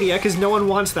Google Stadia because no one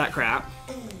wants that crap.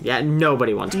 Yeah,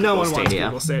 nobody wants No Google one wants Stadia.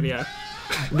 Google Stadia.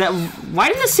 Why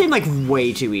did this seem like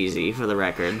way too easy for the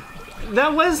record?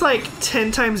 That was like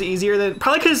 10 times easier than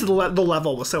probably because the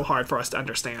level was so hard for us to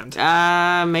understand.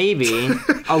 Maybe.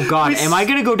 Oh god, am I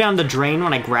gonna go down the drain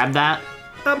when I grab that?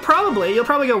 Probably. You'll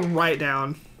probably go right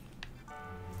down.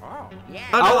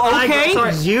 Oh, okay.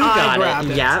 Sorry, You I got grabbed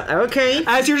it. Yeah, okay.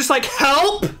 As you're just like,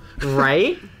 help!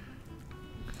 Right?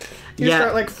 You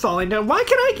start like falling down. Why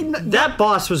can I? That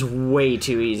boss was way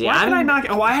too easy. Why can I not?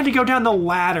 Oh, I had to go down the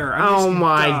ladder. I'm Oh just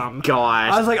my dumb.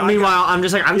 gosh. I was like, meanwhile, I'm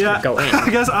just gonna go in. I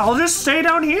guess I'll just stay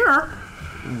down here.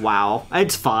 Wow,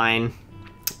 it's fine.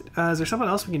 Is there something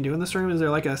else we can do in this room? Is there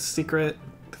like a secret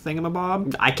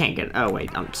thingamabob? I can't get. Oh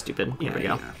wait, I'm stupid. Here we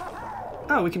go. Yeah.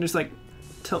 Oh, we can just like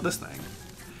tilt this thing.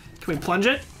 Can we plunge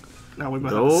it? No, we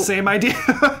both have Nope. the same idea.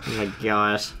 Oh my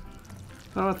gosh.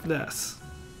 How about this?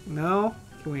 No?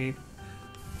 Can we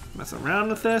mess around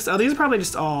with this? Oh, these are probably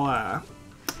just all,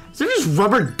 Is there just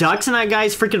rubber ducks in that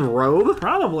guy's freaking robe?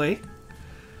 probably.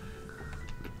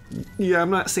 Yeah, I'm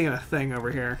not seeing a thing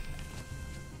over here.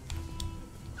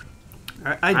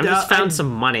 I just found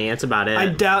some money. That's about it. I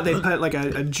doubt they put like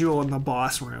a jewel in the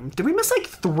boss room. Did we miss like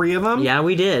 3 of them? Yeah,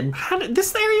 we did.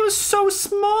 This area was so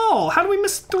small. How did we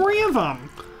miss 3 of them?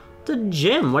 The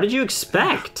gym. What did you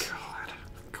expect? Oh,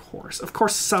 God. Of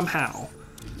course, somehow.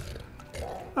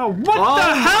 Oh, what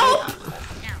the hell?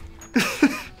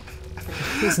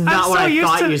 It's not what I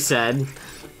thought you said.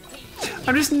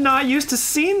 I'm just not used to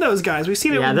seeing those guys. We've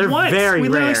seen it once. Very we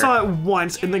literally rare. saw it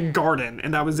once in the garden,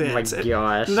 and that was it. Oh my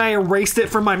gosh. And I erased it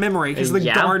from my memory because the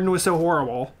garden was so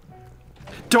horrible.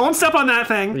 Don't step on that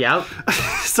thing. Yep.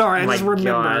 Sorry, I just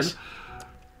remembered. Gosh.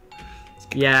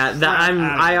 Yeah,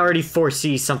 I already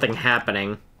foresee something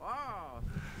happening.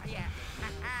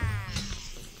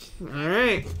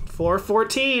 Alright, floor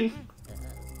 14.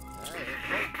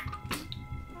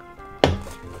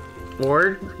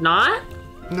 Or not?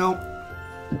 Nope.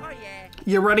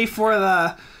 You ready for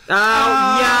the...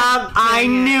 yeah, I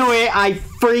knew it. I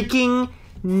freaking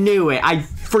knew it. I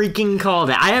freaking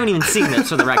called it. I haven't even seen this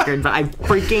for the record, but I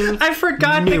freaking I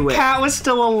forgot the cat was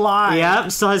still alive.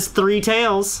 Yep, still has 3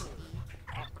 tails.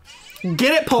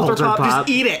 Get it, Polterpop. Just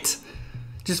eat it.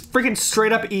 Just freaking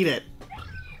straight up eat it.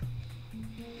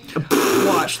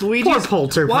 Watch Luigi. Poor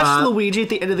Polterpop. Watch Luigi at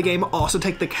the end of the game also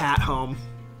take the cat home.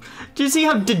 Do you see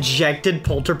how dejected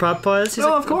Polterpop was? He's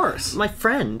like, of course. My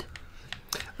friend.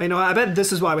 You know, I bet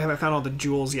this is why we haven't found all the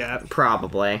jewels yet.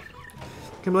 Probably.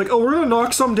 I'm like, oh, we're gonna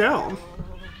knock some down.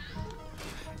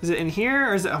 Is it in here,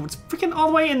 or is it? Oh, it's freaking all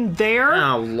the way in there.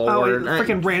 Oh Lord! Oh, it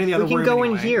freaking ran in the other room. We can go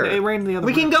anyway. in here. It ran in the other.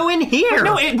 We room. can go in here. Wait,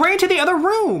 no, it ran to the other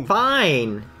room.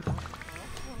 Fine.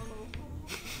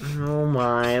 Oh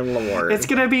my Lord! It's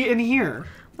gonna be in here.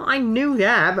 Well, I knew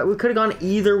that, but we could have gone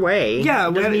either way. Yeah,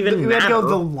 it doesn't even we had to matter. go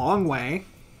the long way.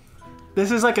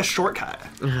 This is like a shortcut.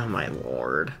 Oh my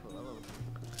Lord!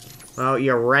 Well,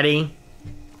 you ready?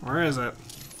 Where is it?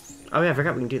 Oh yeah, I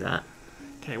forgot we can do that.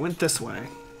 Okay, it went this way.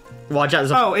 Watch out!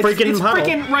 There's a it's puddle.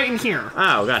 freaking right in here.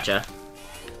 Oh, gotcha.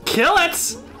 Kill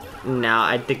it! No,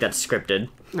 I think that's scripted.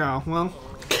 Oh, well,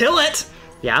 kill it!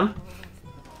 Yeah?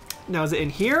 Now, is it in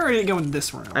here, or did it go in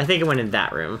this room? I think it went in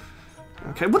that room.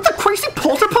 Okay, what the crazy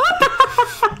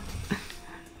Polterpop?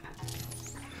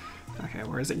 Okay,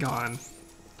 where is it gone?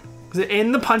 Is it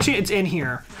in the punching? It's in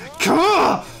here.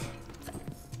 Gah!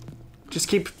 Just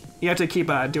keep, you have to keep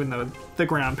doing the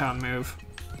ground pound move.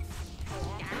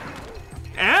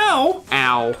 Ow!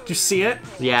 Ow. Did you see it?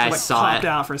 Yeah, it, I saw popped it.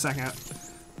 out for a second.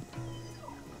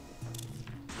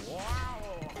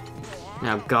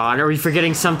 Oh God, are we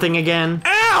forgetting something again?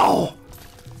 Ow!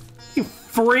 You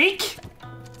freak!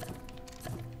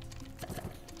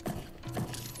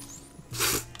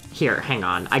 Here, hang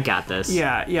on. I got this.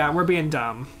 Yeah, we're being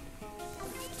dumb.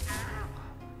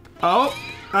 Oh,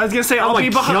 I was gonna say I'll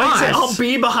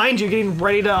be behind you, getting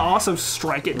ready to also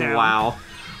strike it down. Wow.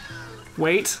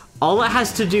 Wait. All it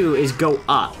has to do is go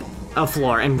up a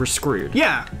floor, and we're screwed.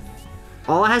 Yeah.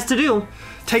 All it has to do.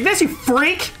 Take this, you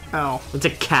freak! Oh. It's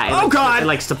a cat. God! It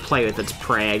likes to play with its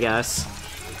prey, I guess.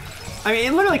 I mean,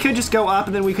 it literally could just go up,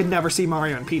 and then we could never see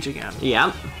Mario and Peach again.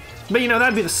 Yeah. But you know,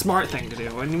 that'd be the smart thing to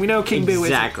do, and we know King Boo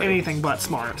isn't anything but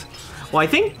smart. Well, I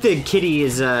think the kitty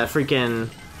is freaking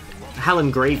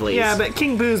Helen Gravely's. Yeah, but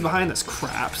King Boo's behind this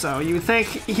crap, so you would think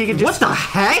he could just... What the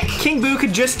heck? King Boo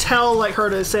could just tell like her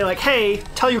to say like, hey,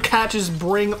 tell your cat just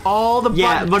bring all the buttons.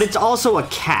 Yeah, but it's also a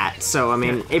cat, so I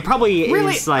mean, it probably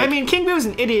is like... I mean, King Boo's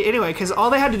an idiot anyway, because all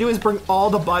they had to do is bring all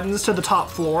the buttons to the top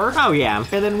floor. Oh, yeah.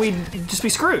 And then we'd just be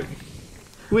screwed.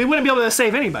 We wouldn't be able to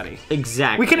save anybody.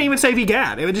 Exactly. We couldn't even save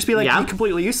Egad. It would just be like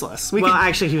completely useless. Well,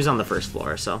 actually, he was on the first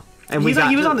floor, so... And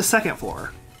he was on the second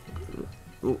floor.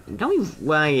 No,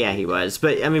 well, yeah, he was.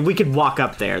 But, I mean, we could walk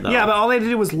up there, though. Yeah, but all they had to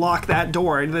do was lock that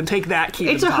door and then take that key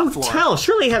to the top floor. It's a hotel.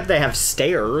 Surely they have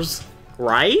stairs,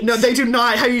 right? No, they do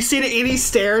not. Have you seen any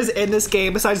stairs in this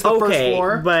game besides the first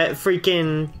floor? But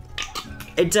freaking...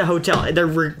 It's a hotel. They're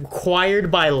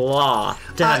required by law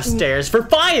to have stairs for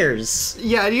fires.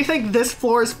 Yeah, do you think this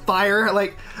floor is fire?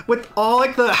 Like, with all,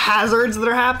 like, the hazards that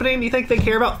are happening, do you think they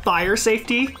care about fire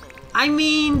safety? I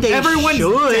mean, Everyone's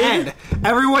dead.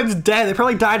 Everyone's dead. They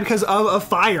probably died because of a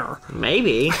fire.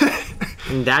 Maybe.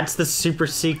 And that's the super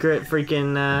secret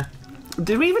freaking,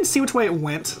 Did we even see which way it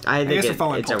went? I think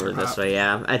it's over this way,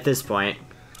 yeah, at this point.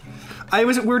 We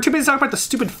were too busy talking about the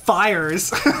stupid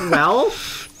fires. Well...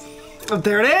 Oh,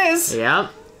 there it is! Yep.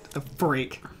 The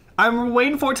freak. I'm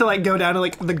waiting for it to, like, go down to,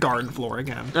 like, the garden floor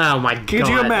again. Oh my god. Could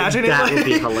you imagine that it? Would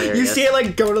be hilarious. You see it,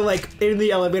 like, go to, like, in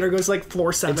the elevator, goes to, like,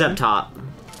 floor 7. It's up top.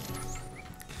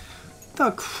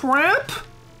 The crap?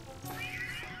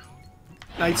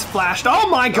 Lights flashed. Oh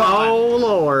my god! Oh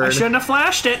lord. I shouldn't have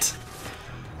flashed it.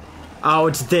 Oh,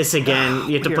 it's this again.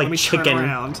 You have to play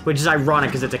chicken, which is ironic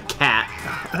because it's a cat.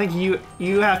 think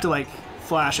you have to like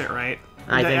flash it, right?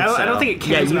 I think so. I don't think it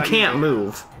cares. Yeah, you about can't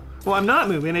move. Well, I'm not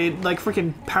moving. It like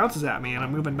freaking pounces at me, and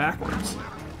I'm moving backwards.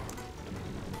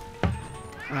 All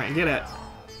right, get it.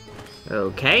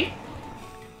 Okay.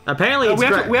 Apparently, it's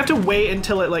we have to wait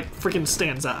until it like freaking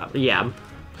stands up. Yeah,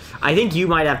 I think you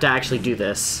might have to actually do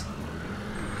this.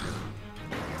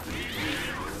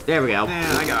 There we go.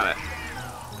 Yeah, I got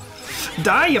it.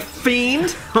 Die, you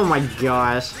fiend! Oh my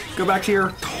gosh. Go back to your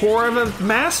whore of a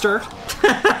master.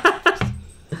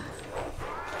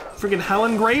 Freaking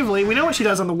Helen Gravely. We know what she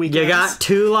does on the weekends. You got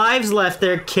 2 lives left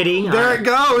there, kitty. There it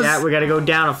goes. Yeah, we gotta go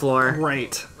down a floor.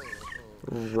 Right.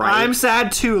 Right. I'm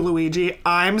sad too, Luigi.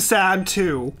 I'm sad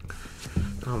too.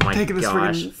 Oh my Taking this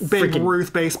gosh. freaking Babe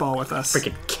Ruth baseball with us.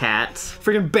 Freaking cats.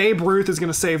 Freaking Babe Ruth is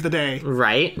gonna save the day.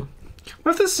 Right.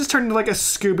 What if this just turned into like a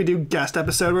Scooby-Doo guest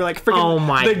episode where like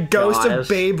freaking the ghost of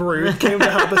Babe Ruth came to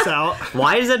help us out?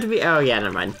 Why does it have to be? Oh yeah,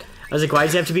 never mind. I was like, why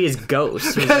does it have to be his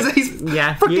ghost? Because like, he's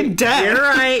freaking dead.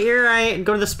 You're right.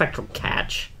 Go to the spectral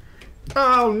catch.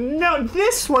 Oh no,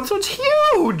 this one's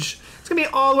huge! It's gonna be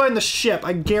all the way in the ship,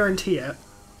 I guarantee it.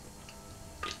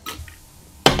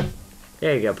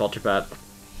 There you go, Polterpup.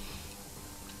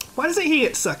 Why doesn't he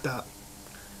get sucked up?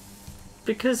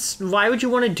 Because why would you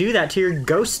want to do that to your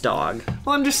ghost dog?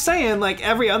 Well, I'm just saying, like,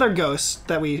 every other ghost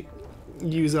that we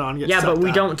use it on gets sucked but we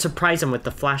up. don't surprise him with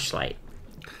the flashlight.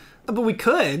 But we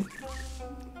could.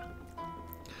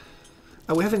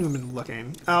 Oh, we haven't even been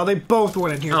looking. Oh, they both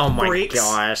went in here. Oh my Freaks.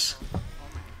 gosh.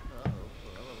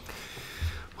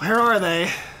 Where are they?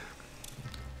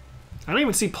 I don't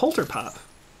even see Polterpup.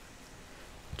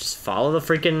 Just follow the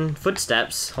freaking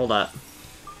footsteps. Hold up.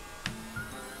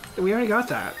 We already got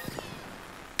that.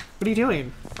 What are you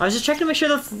doing? I was just checking to make sure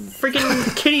the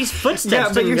freaking kitty's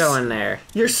footsteps didn't go in there.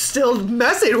 You're still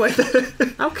messing with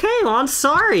it. Okay, well, I'm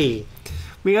sorry.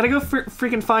 We gotta go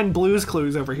freaking find Blue's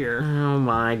Clues over here. Oh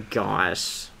my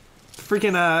gosh.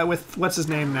 Freaking, with, what's his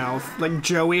name now? Like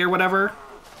Joey or whatever?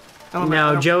 I don't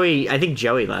No, know. Joey, I think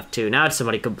Joey left too. Now it's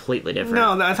somebody completely different.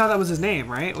 No, I thought that was his name,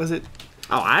 right? Was it?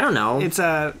 Oh, I don't know. It's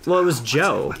well, it was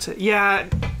Joe. What's it? Yeah,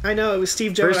 I know it was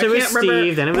Steve Joe. First it was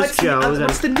Steve, then it was Joe.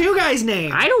 What's the new guy's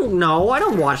name? I don't know. I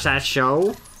don't watch that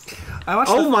show. I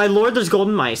watched Oh my lord, there's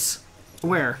golden mice.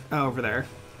 Where? Oh, over there.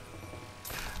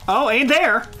 Oh, ain't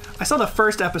there. I saw the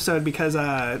first episode because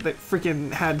they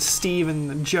freaking had Steve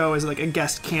and Joe as like a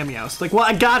guest cameo. So like, well,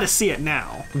 I gotta see it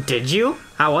now. Did you?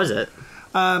 How was it?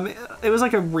 It was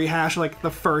like a rehash of like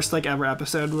the first like ever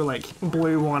episode where like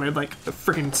Blue wanted like a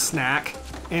freaking snack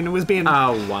and was being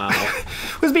Oh wow.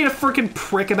 was being a freaking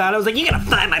prick about it. I was like, you gotta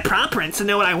find my paw prints to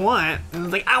know what I want. And I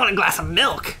was like, I want a glass of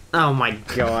milk. Oh my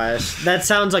gosh. That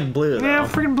sounds like Blue though. Yeah,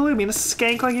 freaking Blue being a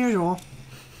skank like usual.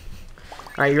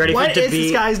 Alright, you ready for it to be... What is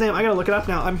this guy's name? I gotta look it up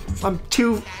now. I'm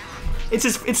too... It's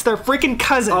their freaking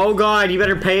cousin. Oh god, you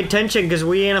better pay attention because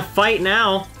we in a fight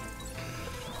now.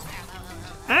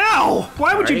 Ow!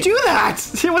 Why would you do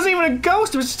that? It wasn't even a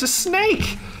ghost, it was just a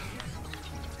snake.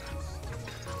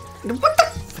 What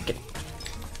the...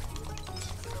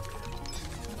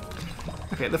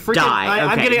 Okay, the freaking... Die.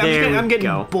 I'm getting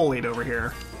go. bullied over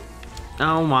here.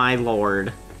 Oh my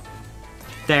lord.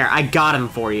 There, I got him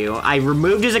for you. I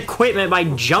removed his equipment by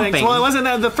jumping. Thanks. Well, it wasn't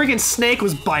that the freaking snake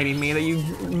was biting me that you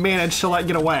managed to let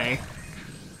get away.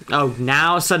 Oh,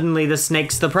 now suddenly the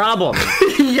snake's the problem.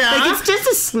 Yeah? Like, it's just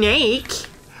a snake.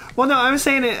 Well, no, I was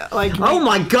saying it like... Oh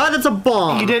my god, that's a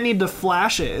bomb. You didn't need to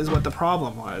flash it is what the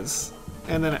problem was.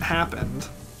 And then it happened.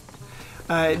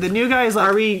 The new guy is like...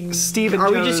 Are we... Steve and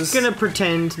Are Joe's... we just gonna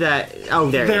pretend that...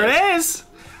 Oh, there it is!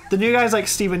 The new guy's like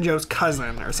Steve and Joe's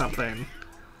cousin or something.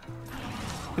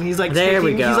 And he's like... There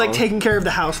we go. He's like taking care of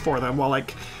the house for them while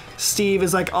like... Steve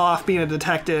is like off being a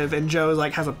detective and Joe's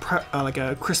like has like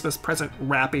a Christmas present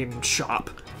wrapping shop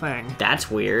thing. That's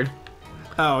weird.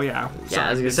 Oh, yeah. Yeah,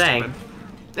 I was gonna say. Stupid.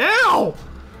 Ow!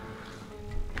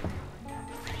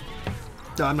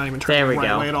 No, I'm not even trying to run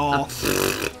away at all.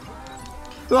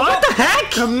 What the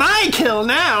heck? My kill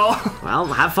now! Well,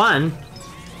 have fun.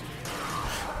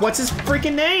 What's his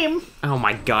freaking name? Oh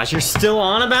my gosh, you're still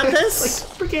on about this?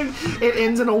 Like, freaking, it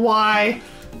ends in a Y.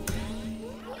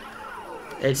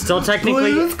 It's still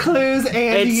technically... Blue's Clues and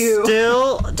It's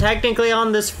still technically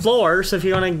on this floor, so if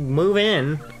you want to move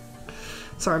in...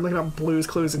 Sorry, I'm looking up Blue's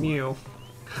Clues and you.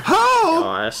 Oh!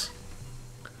 Gosh.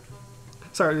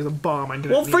 Sorry, there's a bomb I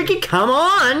didn't Well, need. freaking come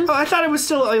on! Oh, I thought it was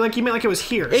still, like you meant like it was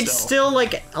here It's still,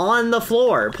 like, on the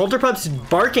floor. Polterpup's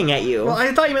barking at you. Well,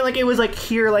 I thought you meant like it was, like,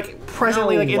 here, like,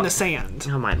 presently, No. like, in the sand.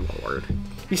 Oh my lord.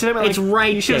 You should have meant, like, It's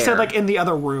right You should have said, there. like, in the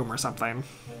other room or something.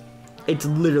 It's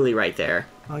literally right there.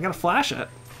 Well, I gotta flash it.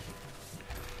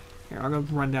 Here, I'll go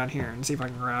run down here and see if I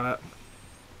can grab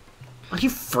it. Oh, you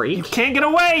freak. You can't get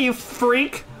away, you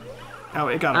freak. Oh,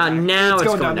 it got away. Now it's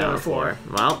going down the floor.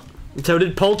 Well, so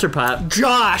did Polterpup.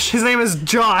 Josh! His name is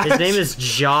Josh! His name is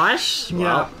Josh?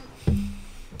 Well, yeah.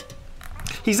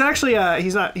 He's actually,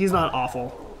 he's not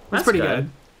awful. That's pretty good.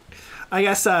 I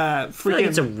guess, I feel like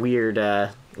it's a weird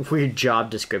job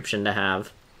description to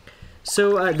have.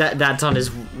 So, that's on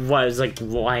his, like,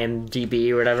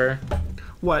 IMDb or whatever?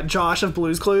 What, Josh of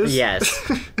Blue's Clues? Yes.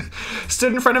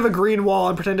 Stood in front of a green wall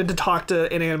and pretended to talk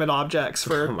to inanimate objects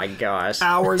for oh my gosh,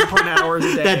 hours upon hours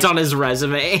a day. That's on his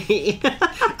resume.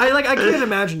 I couldn't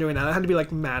imagine doing that. It had to be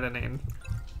like maddening.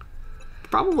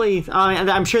 Probably.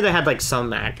 I'm sure they had like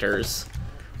some actors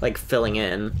like filling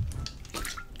in,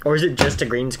 or is it just a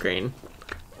green screen?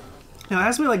 No, it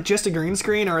has to be like just a green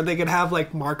screen, or they could have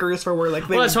like markers for where like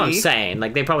they. Well, that's would what be. I'm saying.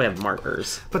 Like they probably have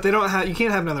markers, but they don't have. You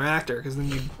can't have another actor because then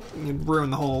you'd ruin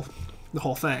the whole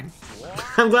thing.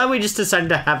 I'm glad we just decided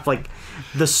to have like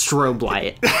the strobe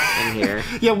light in here.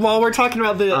 Yeah, while we're talking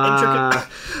about the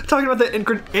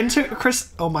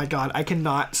oh my god, I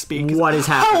cannot speak. What is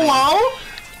happening? Hello?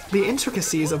 The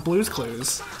intricacies of Blue's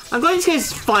Clues. I'm glad these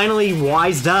guys finally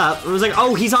wised up. It was like,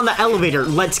 oh, he's on the elevator.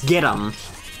 Let's get him.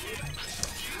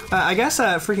 I guess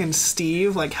freaking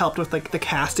Steve like helped with like the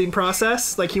casting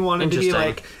process. Like he wanted to be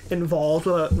like involved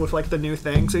with like the new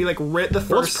thing. So he like writ the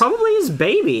first. Well, it's probably his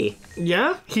baby.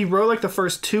 Yeah, he wrote like the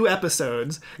first 2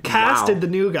 episodes. Casted the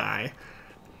new guy.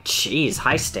 Jeez,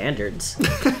 high standards.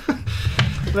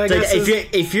 Like,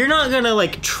 if you're not gonna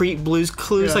like treat Blue's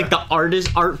Clues like the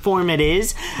art form it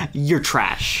is, you're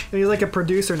trash. And he's like a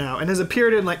producer now and has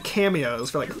appeared in like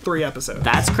cameos for like 3 episodes.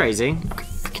 That's crazy.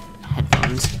 Freaking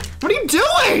headphones. What are you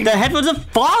doing? The headphones have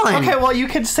fallen. Okay, well you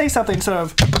could say something instead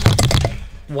of.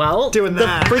 Well, doing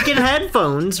that. The freaking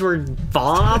headphones were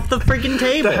falling off the freaking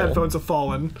table. The headphones have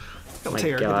fallen. Oh my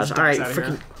gosh! All right,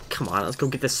 freaking, come on, let's go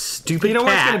get this stupid. You know cat.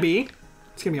 what it's gonna be?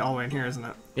 It's gonna be all the way in here, isn't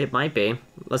it? It might be.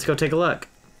 Let's go take a look.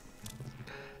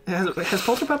 Has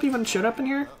Polterpup even showed up in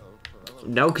here?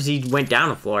 No, because he went down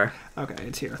a floor. Okay,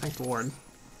 it's here. Thank the Lord.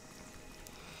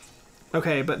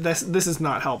 Okay, but this is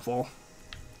not helpful.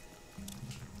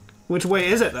 Which way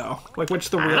is it though? Like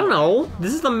which the real? I don't know.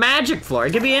 This is the magic floor.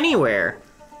 It could be anywhere.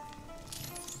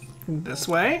 This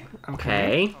way?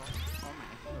 Okay.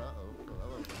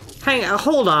 Hang on,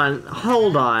 hold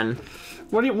on.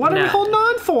 What are we holding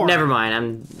on for? Never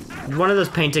mind. One of those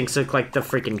paintings look like the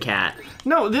freaking cat.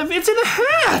 No, it's in the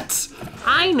hat.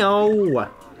 I know.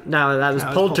 No, that was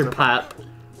Polterpup.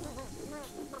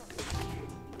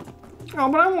 Oh,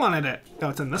 but I wanted it. Oh,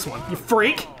 it's in this one. You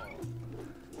freak.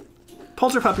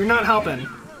 Polterpup, you're not helping.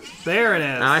 There it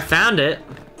is. I found it.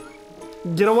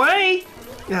 Get away.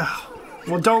 Yeah.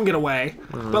 Well, don't get away.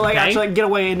 But like actually like, get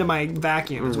away into my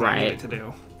vacuum is what I need it to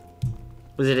do.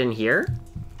 Was it in here?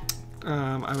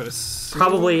 I would assume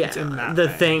probably it's in that the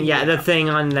thing. Yeah, the thing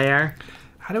on there.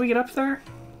 How do we get up there?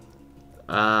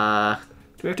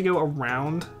 Do we have to go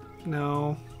around?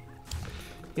 No.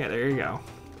 Yeah, there you go.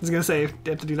 I was gonna say you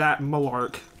have to do that,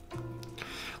 Malark.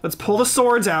 Let's pull the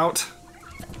swords out.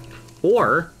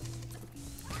 Or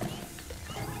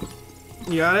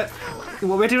you got it.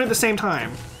 Well, we have to do it at the same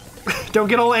time. Don't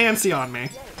get all antsy on me.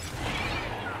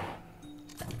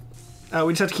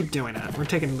 We just have to keep doing it. We're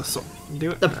taking the sword.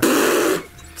 Do it.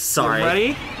 Sorry.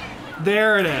 Ready?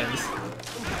 There it is.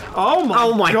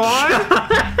 Oh my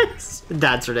god!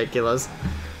 That's ridiculous.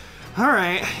 All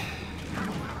right.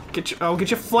 Get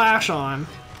your flash on.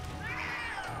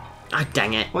 Ah,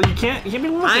 dang it. Well, you can't be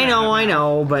looking I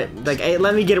know, but like, hey,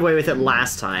 let me get away with it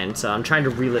last time, so I'm trying to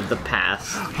relive the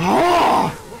past.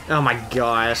 Oh my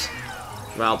gosh.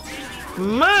 Well,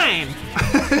 mine.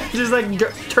 Just like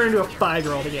turn into a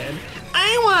 5-year-old again.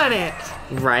 I want it.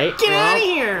 Right. Get out of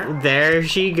here. There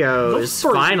she goes.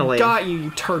 Finally. Got you,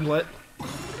 you turdlet.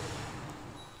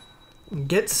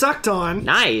 Get sucked on.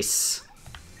 Nice.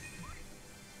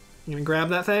 You gonna grab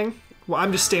that thing? Well,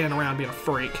 I'm just standing around being a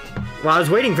freak. Well, I was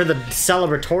waiting for the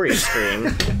celebratory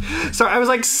scream. So I was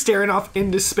like staring off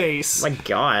into space. My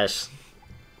gosh.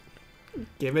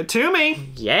 Give it to me.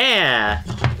 Yeah.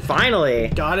 Finally.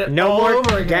 Got it no all more,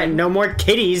 over again. No more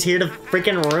kitties here to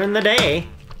freaking ruin the day.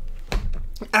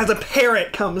 As a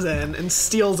parrot comes in and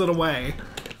steals it away.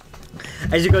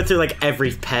 As you go through like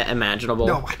every pet imaginable.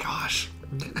 Oh my gosh.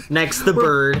 Next the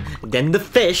bird, then the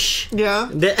fish. Yeah.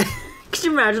 Could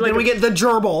you imagine? Then we get the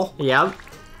gerbil. Yep.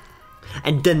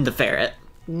 And then the ferret.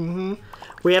 Mm-hmm.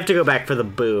 We have to go back for the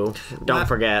boo. Don't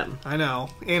forget. I know.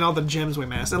 And all the gems we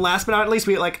missed. And last but not least,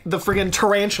 we get like the friggin'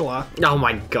 tarantula. Oh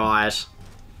my gosh.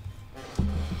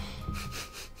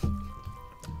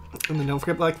 And then don't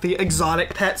forget like the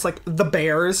exotic pets, like the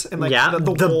bears and like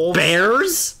the wolves.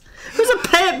 Bears? Who's a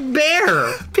pet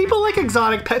bear? People like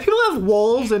exotic pets. People have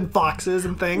wolves and foxes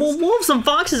and things. Well, wolves and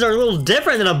foxes are a little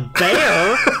different than a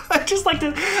bear. I just like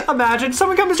to imagine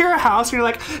someone comes to your house and you're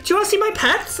like, do you want to see my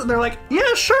pets? And they're like,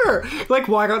 yeah, sure. You like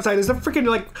walk outside, there's a freaking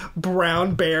like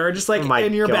brown bear just like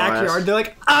in your backyard. They're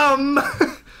like,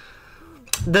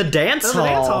 The dance hall. The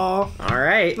dance hall. All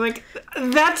right. Like,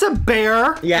 that's a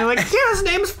bear. Yeah. And like, yeah, his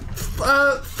name's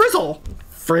Frizzle.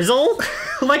 Frizzle?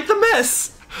 Like the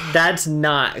miss. That's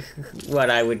not what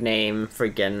I would name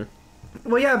freaking.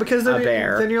 Well, yeah, because then, a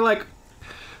bear. Then you're like,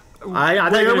 where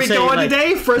are we going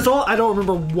today, Frizzle? I don't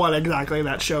remember what exactly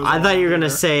that shows. I thought you were gonna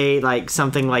say like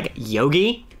something like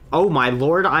Yogi. Oh my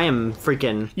lord, I am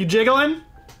freaking. You jiggling?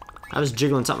 I was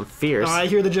jiggling something fierce. Oh, I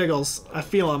hear the jiggles. I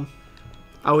feel them.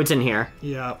 Oh, it's in here.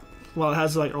 Yeah. Well, it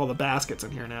has like all the baskets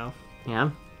in here now.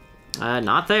 Yeah.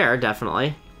 Not there,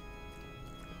 definitely.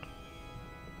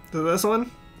 This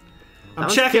one? I'm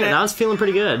checking it. That was feeling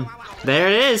pretty good. There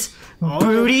it is. Oh,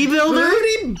 Booty Builder?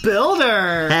 Booty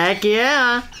Builder! Heck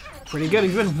yeah. Pretty good.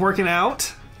 Have you been working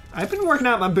out? I've been working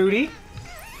out my booty.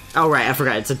 Oh, right. I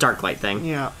forgot. It's a dark light thing.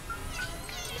 Yeah.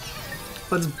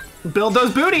 Let's build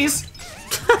those booties.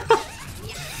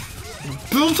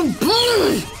 Build some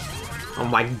booty! Oh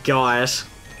my gosh.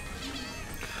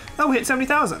 Oh, we hit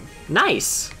 70,000.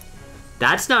 Nice.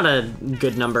 That's not a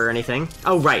good number or anything.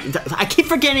 Oh, right. I keep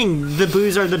forgetting the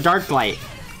boos are the dark light.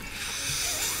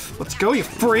 Let's go, you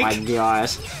freak. Oh my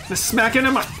gosh. Just smack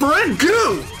into my friend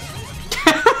goo!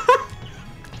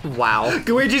 Wow.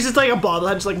 Luigi's just like a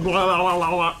bobblehead, just like blah, blah, blah,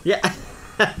 blah, blah. Yeah.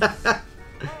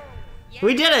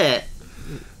 We did it.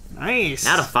 Nice.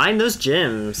 Now to find those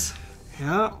gems.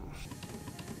 Yep.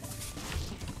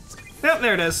 Yep,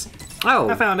 there it is. Oh.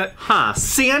 I found it. Huh.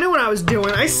 See, I knew what I was doing.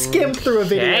 I skimmed through a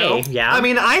video. Yeah. I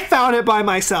mean, I found it by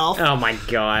myself. Oh my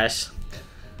gosh.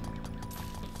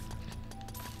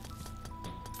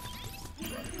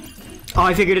 Oh,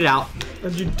 I figured it out.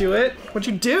 Did you do it? What'd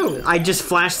you do? I just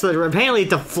flashed the... Apparently,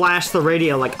 to flash the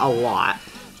radio, like, a lot.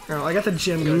 Oh, I got the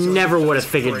gym going. Never would have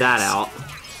figured that out.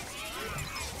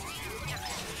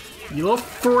 You little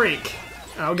freak.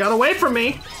 Oh, got away from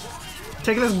me.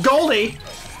 Taking this Goldie.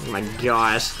 Oh my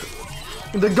gosh.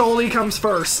 The Goldie comes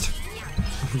first.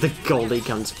 The Goldie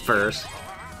comes first.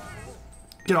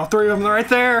 Get all three of them right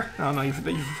there. Oh no,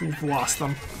 you've lost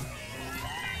them.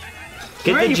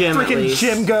 Get the gym, at freaking least.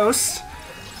 gym ghost.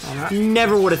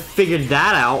 Never would have figured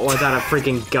that out without a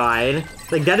freaking guide.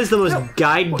 Like, that is the most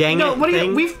guide dang it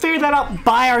thing. We figured that out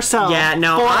by ourselves. Yeah,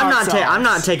 no, I'm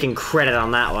not taking credit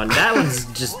on that one. That one's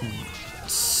just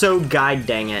so guide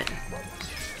dang it.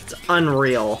 It's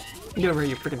unreal. Get over here,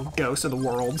 you freaking ghost of the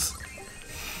worlds.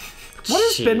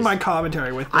 What has been my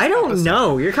commentary with this I don't episode?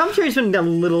 know. Your commentary's been a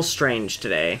little strange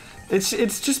today. It's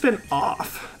just been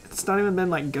off. It's not even been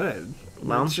like good.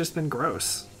 Well, it's just been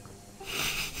gross.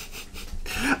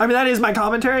 I mean, that is my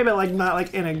commentary, but like not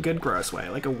like in a good gross way,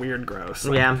 like a weird gross.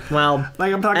 Like, yeah, well,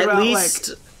 like I'm talking about at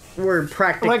least we're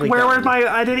practically like where done. were my?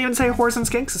 I didn't even say horse and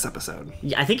skinks this episode.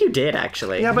 Yeah, I think you did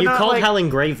actually. Yeah, but you not, called like, Helen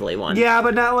Gravely one. Yeah,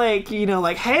 but not like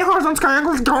like hey horse and skinks,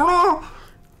 what's going on?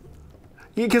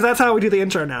 Because that's how we do the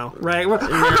intro now, right? No,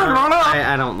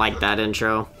 I don't like that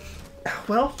intro.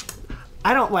 Well,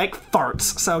 I don't like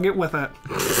farts, so get with it.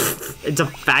 It's a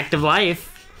fact of life.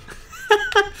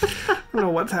 I don't know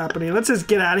what's happening. Let's just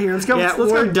get out of here. Let's go. Yeah,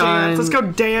 let's we're go done. Dance. Let's go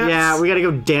dance. Yeah, we gotta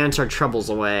go dance our troubles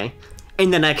away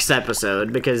in the next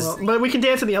episode because. Well, but we can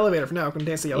dance in the elevator for now. We can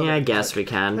dance in the elevator. Yeah, I guess we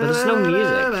can, but there's no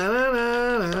music.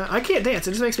 I can't dance.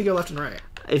 It just makes me go left and right.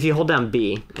 If you hold down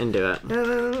B and do it.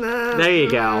 There you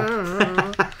go.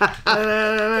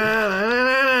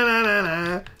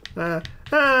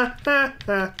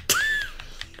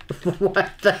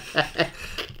 What the heck?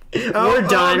 We're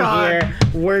done here.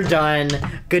 We're done.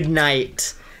 Good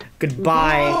night.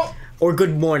 Goodbye. Or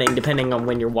good morning, depending on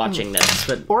when you're watching this.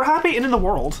 But or happy end of the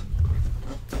world.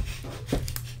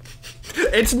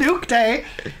 It's nuke day.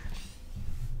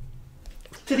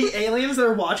 To the aliens that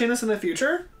are watching this in the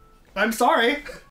future, I'm sorry.